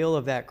great deal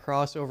of that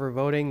crossover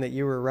voting that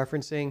you were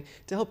referencing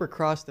to help her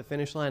cross the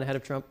finish line ahead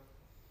of Trump?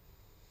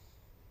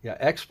 Yeah,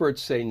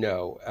 experts say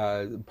no.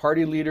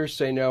 Party leaders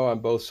say no on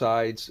both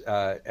sides.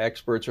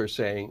 Experts are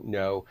saying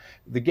no.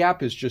 The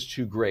gap is just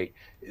too great.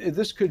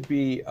 This could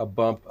be a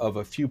bump of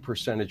a few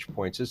percentage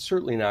points. It's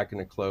certainly not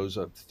going to close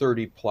a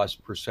 30-plus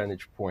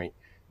percentage point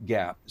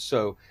gap.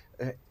 So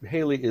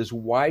Haley is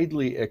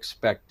widely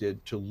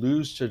expected to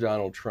lose to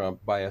Donald Trump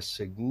by a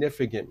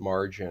significant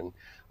margin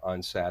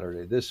on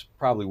Saturday. This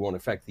probably won't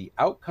affect the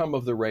outcome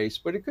of the race,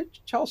 but it could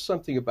tell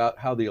something about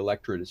how the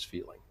electorate is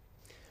feeling.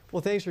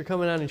 Well, thanks for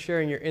coming on and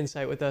sharing your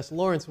insight with us.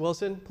 Lawrence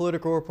Wilson,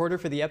 political reporter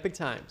for the Epoch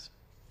Times.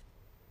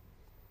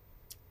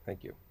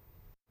 Thank you.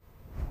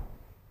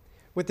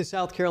 With the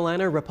South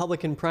Carolina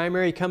Republican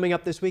primary coming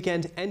up this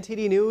weekend,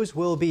 NTD News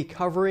will be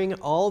covering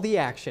all the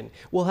action.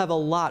 We'll have a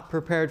lot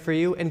prepared for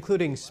you,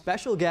 including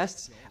special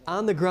guests,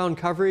 on-the-ground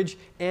coverage,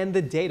 and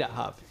the Data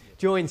Hub.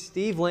 Join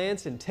Steve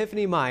Lance and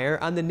Tiffany Meyer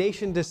on The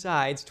Nation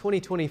Decides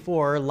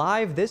 2024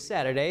 live this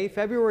Saturday,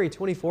 February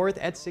 24th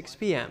at 6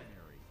 p.m.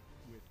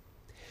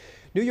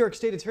 New York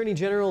State Attorney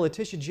General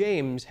Letitia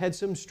James had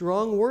some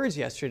strong words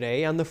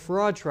yesterday on the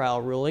fraud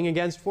trial ruling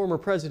against former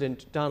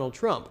President Donald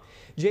Trump.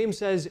 James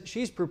says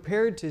she's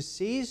prepared to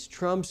seize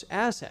Trump's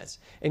assets,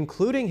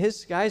 including his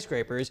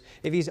skyscrapers,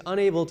 if he's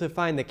unable to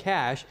find the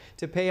cash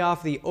to pay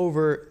off the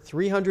over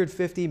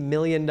 $350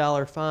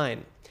 million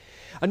fine.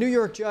 A New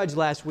York judge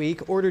last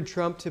week ordered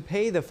Trump to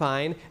pay the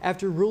fine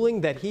after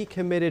ruling that he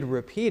committed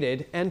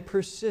repeated and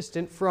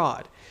persistent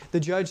fraud. The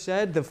judge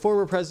said the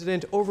former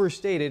president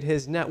overstated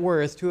his net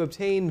worth to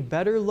obtain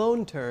better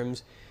loan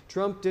terms.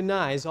 Trump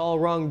denies all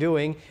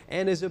wrongdoing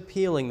and is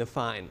appealing the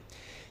fine.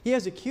 He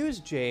has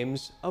accused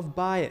James of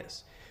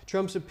bias.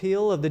 Trump's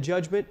appeal of the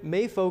judgment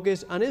may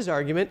focus on his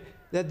argument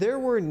that there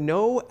were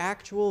no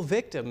actual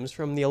victims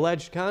from the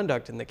alleged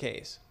conduct in the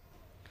case.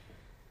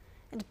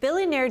 And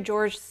billionaire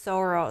George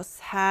Soros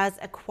has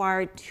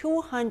acquired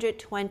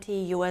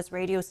 220 U.S.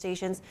 radio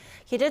stations.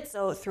 He did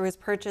so through his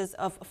purchase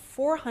of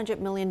 $400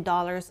 million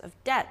of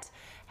debt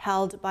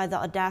held by the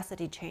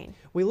Audacity chain.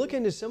 We look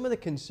into some of the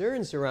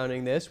concerns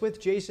surrounding this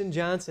with Jason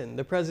Johnson,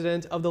 the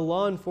president of the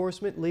Law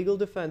Enforcement Legal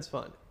Defense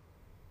Fund.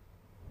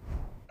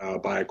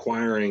 By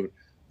acquiring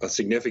a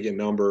significant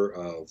number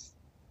of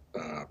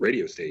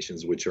radio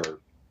stations, which are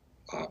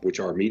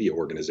media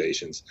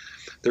organizations,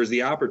 there's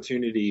the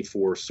opportunity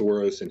for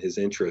Soros and his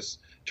interests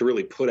to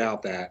really put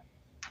out that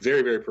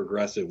very, very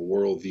progressive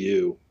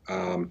worldview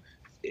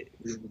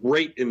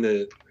right in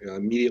the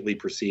immediately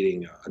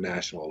preceding a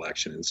national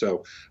election. And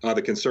so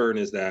the concern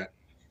is that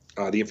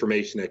the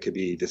information that could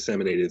be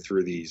disseminated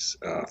through these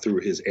through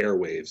his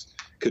airwaves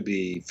could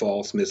be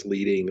false,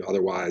 misleading,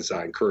 otherwise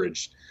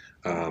encourage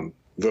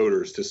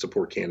voters to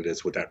support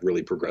candidates with that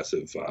really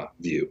progressive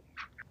view.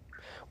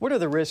 What are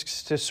the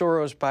risks to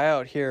Soros'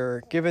 buyout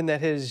here, given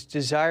that his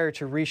desire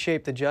to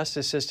reshape the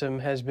justice system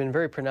has been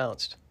very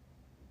pronounced?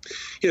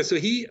 Yeah, so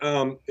he,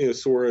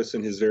 Soros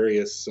and his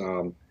various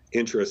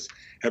interests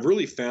have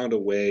really found a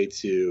way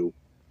to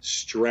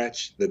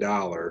stretch the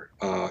dollar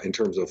in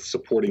terms of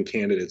supporting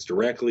candidates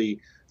directly,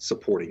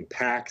 supporting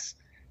PACs,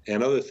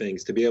 and other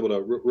things to be able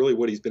to really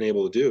what he's been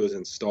able to do is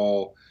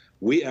install,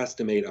 we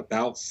estimate,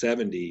 about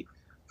 70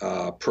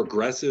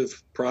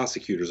 progressive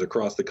prosecutors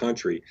across the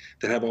country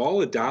that have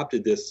all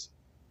adopted this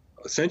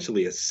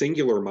essentially a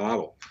singular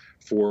model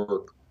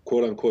for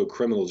quote unquote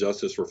criminal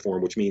justice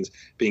reform, which means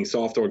being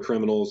soft on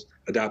criminals,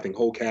 adopting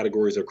whole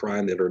categories of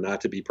crime that are not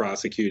to be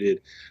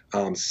prosecuted,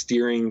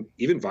 steering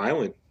even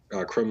violent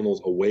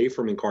criminals away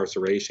from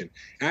incarceration,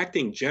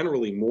 acting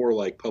generally more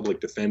like public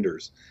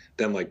defenders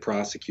than like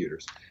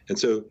prosecutors. And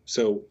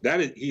so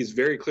that is, he's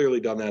very clearly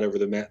done that over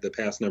the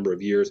past number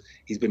of years.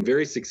 He's been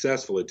very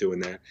successful at doing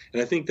that.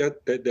 And I think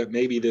that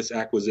maybe this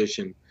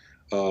acquisition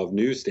of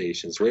news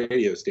stations,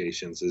 radio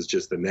stations, is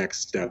just the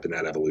next step in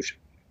that evolution.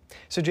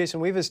 So, Jason,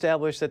 we've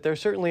established that there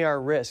certainly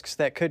are risks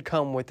that could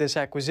come with this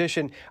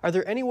acquisition. Are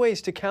there any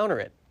ways to counter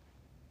it?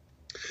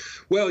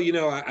 Well,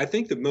 I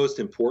think the most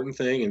important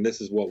thing, and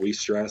this is what we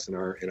stress in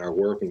our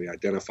work when we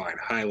identify and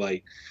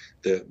highlight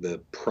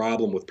the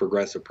problem with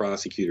progressive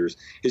prosecutors,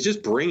 is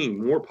just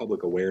bringing more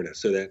public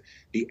awareness so that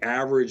the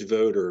average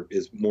voter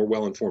is more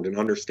well-informed and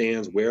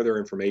understands where their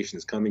information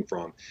is coming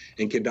from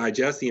and can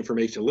digest the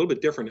information a little bit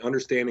different,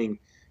 understanding,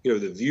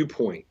 the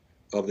viewpoint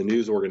of the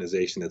news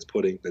organization that's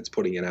putting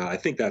it out. I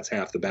think that's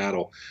half the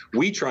battle.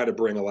 We try to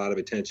bring a lot of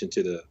attention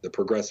to the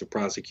progressive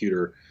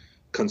prosecutor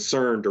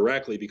concern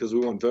directly because we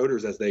want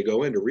voters as they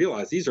go in to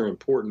realize these are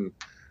important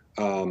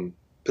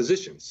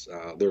positions.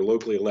 They're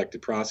locally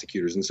elected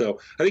prosecutors. And so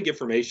I think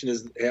information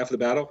is half the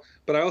battle.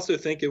 But I also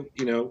think, to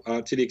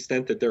the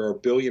extent that there are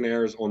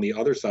billionaires on the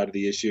other side of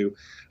the issue,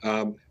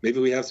 maybe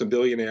we have some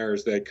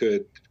billionaires that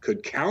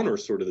could counter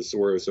sort of the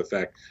Soros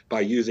effect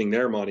by using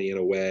their money in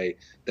a way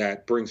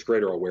that brings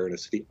greater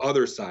awareness to the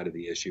other side of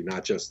the issue,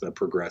 not just the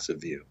progressive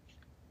view.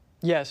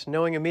 Yes,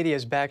 knowing a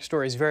media's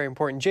backstory is very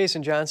important.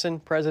 Jason Johnson,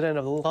 president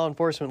of the Law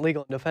Enforcement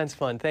Legal and Defense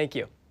Fund. Thank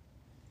you.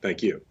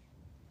 Thank you.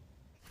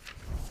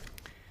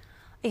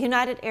 A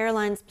United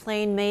Airlines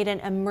plane made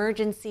an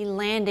emergency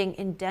landing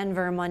in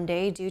Denver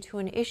Monday due to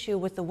an issue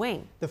with the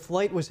wing. The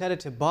flight was headed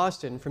to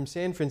Boston from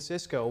San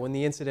Francisco when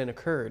the incident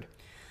occurred.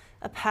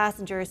 A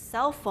passenger's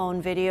cell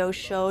phone video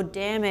showed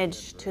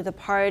damage to the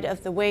part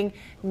of the wing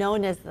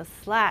known as the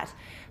slat.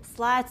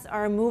 Slats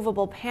are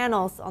movable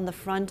panels on the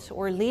front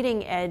or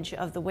leading edge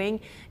of the wing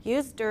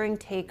used during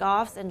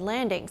takeoffs and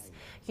landings.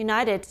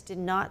 United did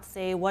not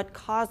say what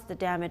caused the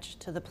damage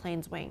to the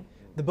plane's wing.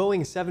 The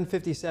Boeing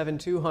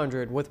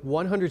 757-200 with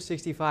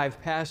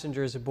 165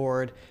 passengers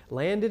aboard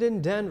landed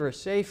in Denver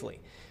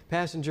safely.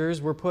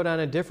 Passengers were put on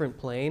a different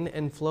plane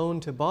and flown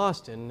to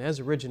Boston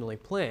as originally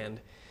planned.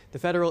 The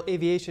Federal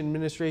Aviation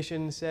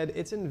Administration said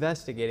it's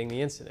investigating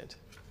the incident.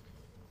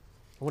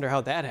 I wonder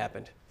how that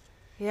happened.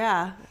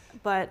 Yeah,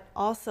 but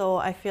also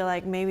I feel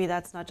like maybe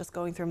that's not just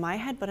going through my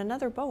head, but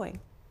another Boeing.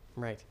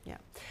 Right. Yeah.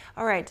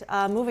 All right.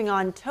 Moving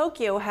on.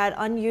 Tokyo had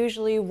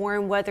unusually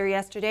warm weather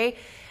yesterday.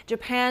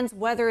 Japan's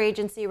weather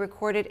agency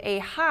recorded a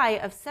high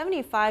of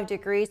 75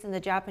 degrees in the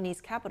Japanese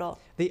capital.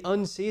 The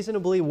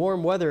unseasonably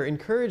warm weather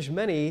encouraged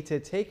many to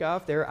take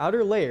off their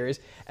outer layers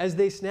as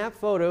they snapped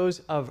photos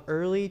of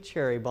early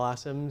cherry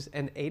blossoms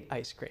and ate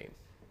ice cream.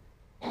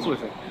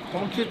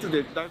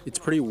 It's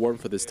pretty warm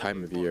for this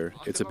time of year.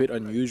 It's a bit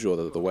unusual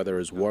that the weather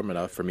is warm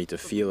enough for me to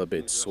feel a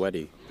bit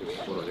sweaty.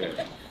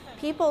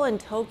 People in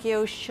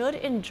Tokyo should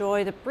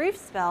enjoy the brief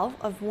spell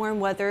of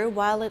warm weather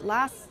while it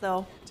lasts,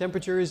 though.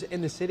 Temperatures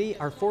in the city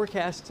are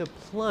forecast to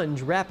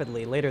plunge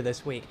rapidly later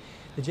this week.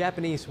 The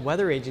Japanese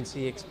weather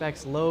agency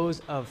expects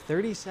lows of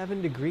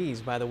 37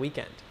 degrees by the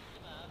weekend.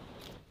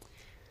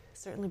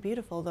 Certainly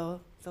beautiful, though,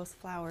 those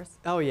flowers.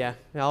 Oh yeah,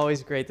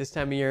 always great this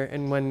time of year,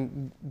 and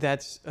when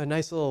that's a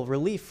nice little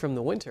relief from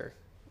the winter.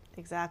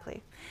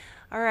 Exactly.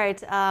 All right,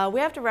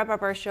 we have to wrap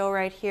up our show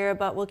right here,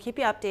 but we'll keep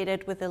you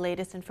updated with the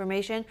latest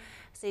information.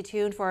 Stay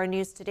tuned for our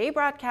News Today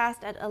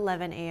broadcast at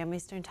 11 a.m.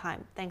 Eastern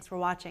Time. Thanks for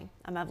watching.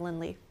 I'm Evelyn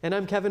Lee. And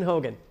I'm Kevin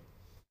Hogan.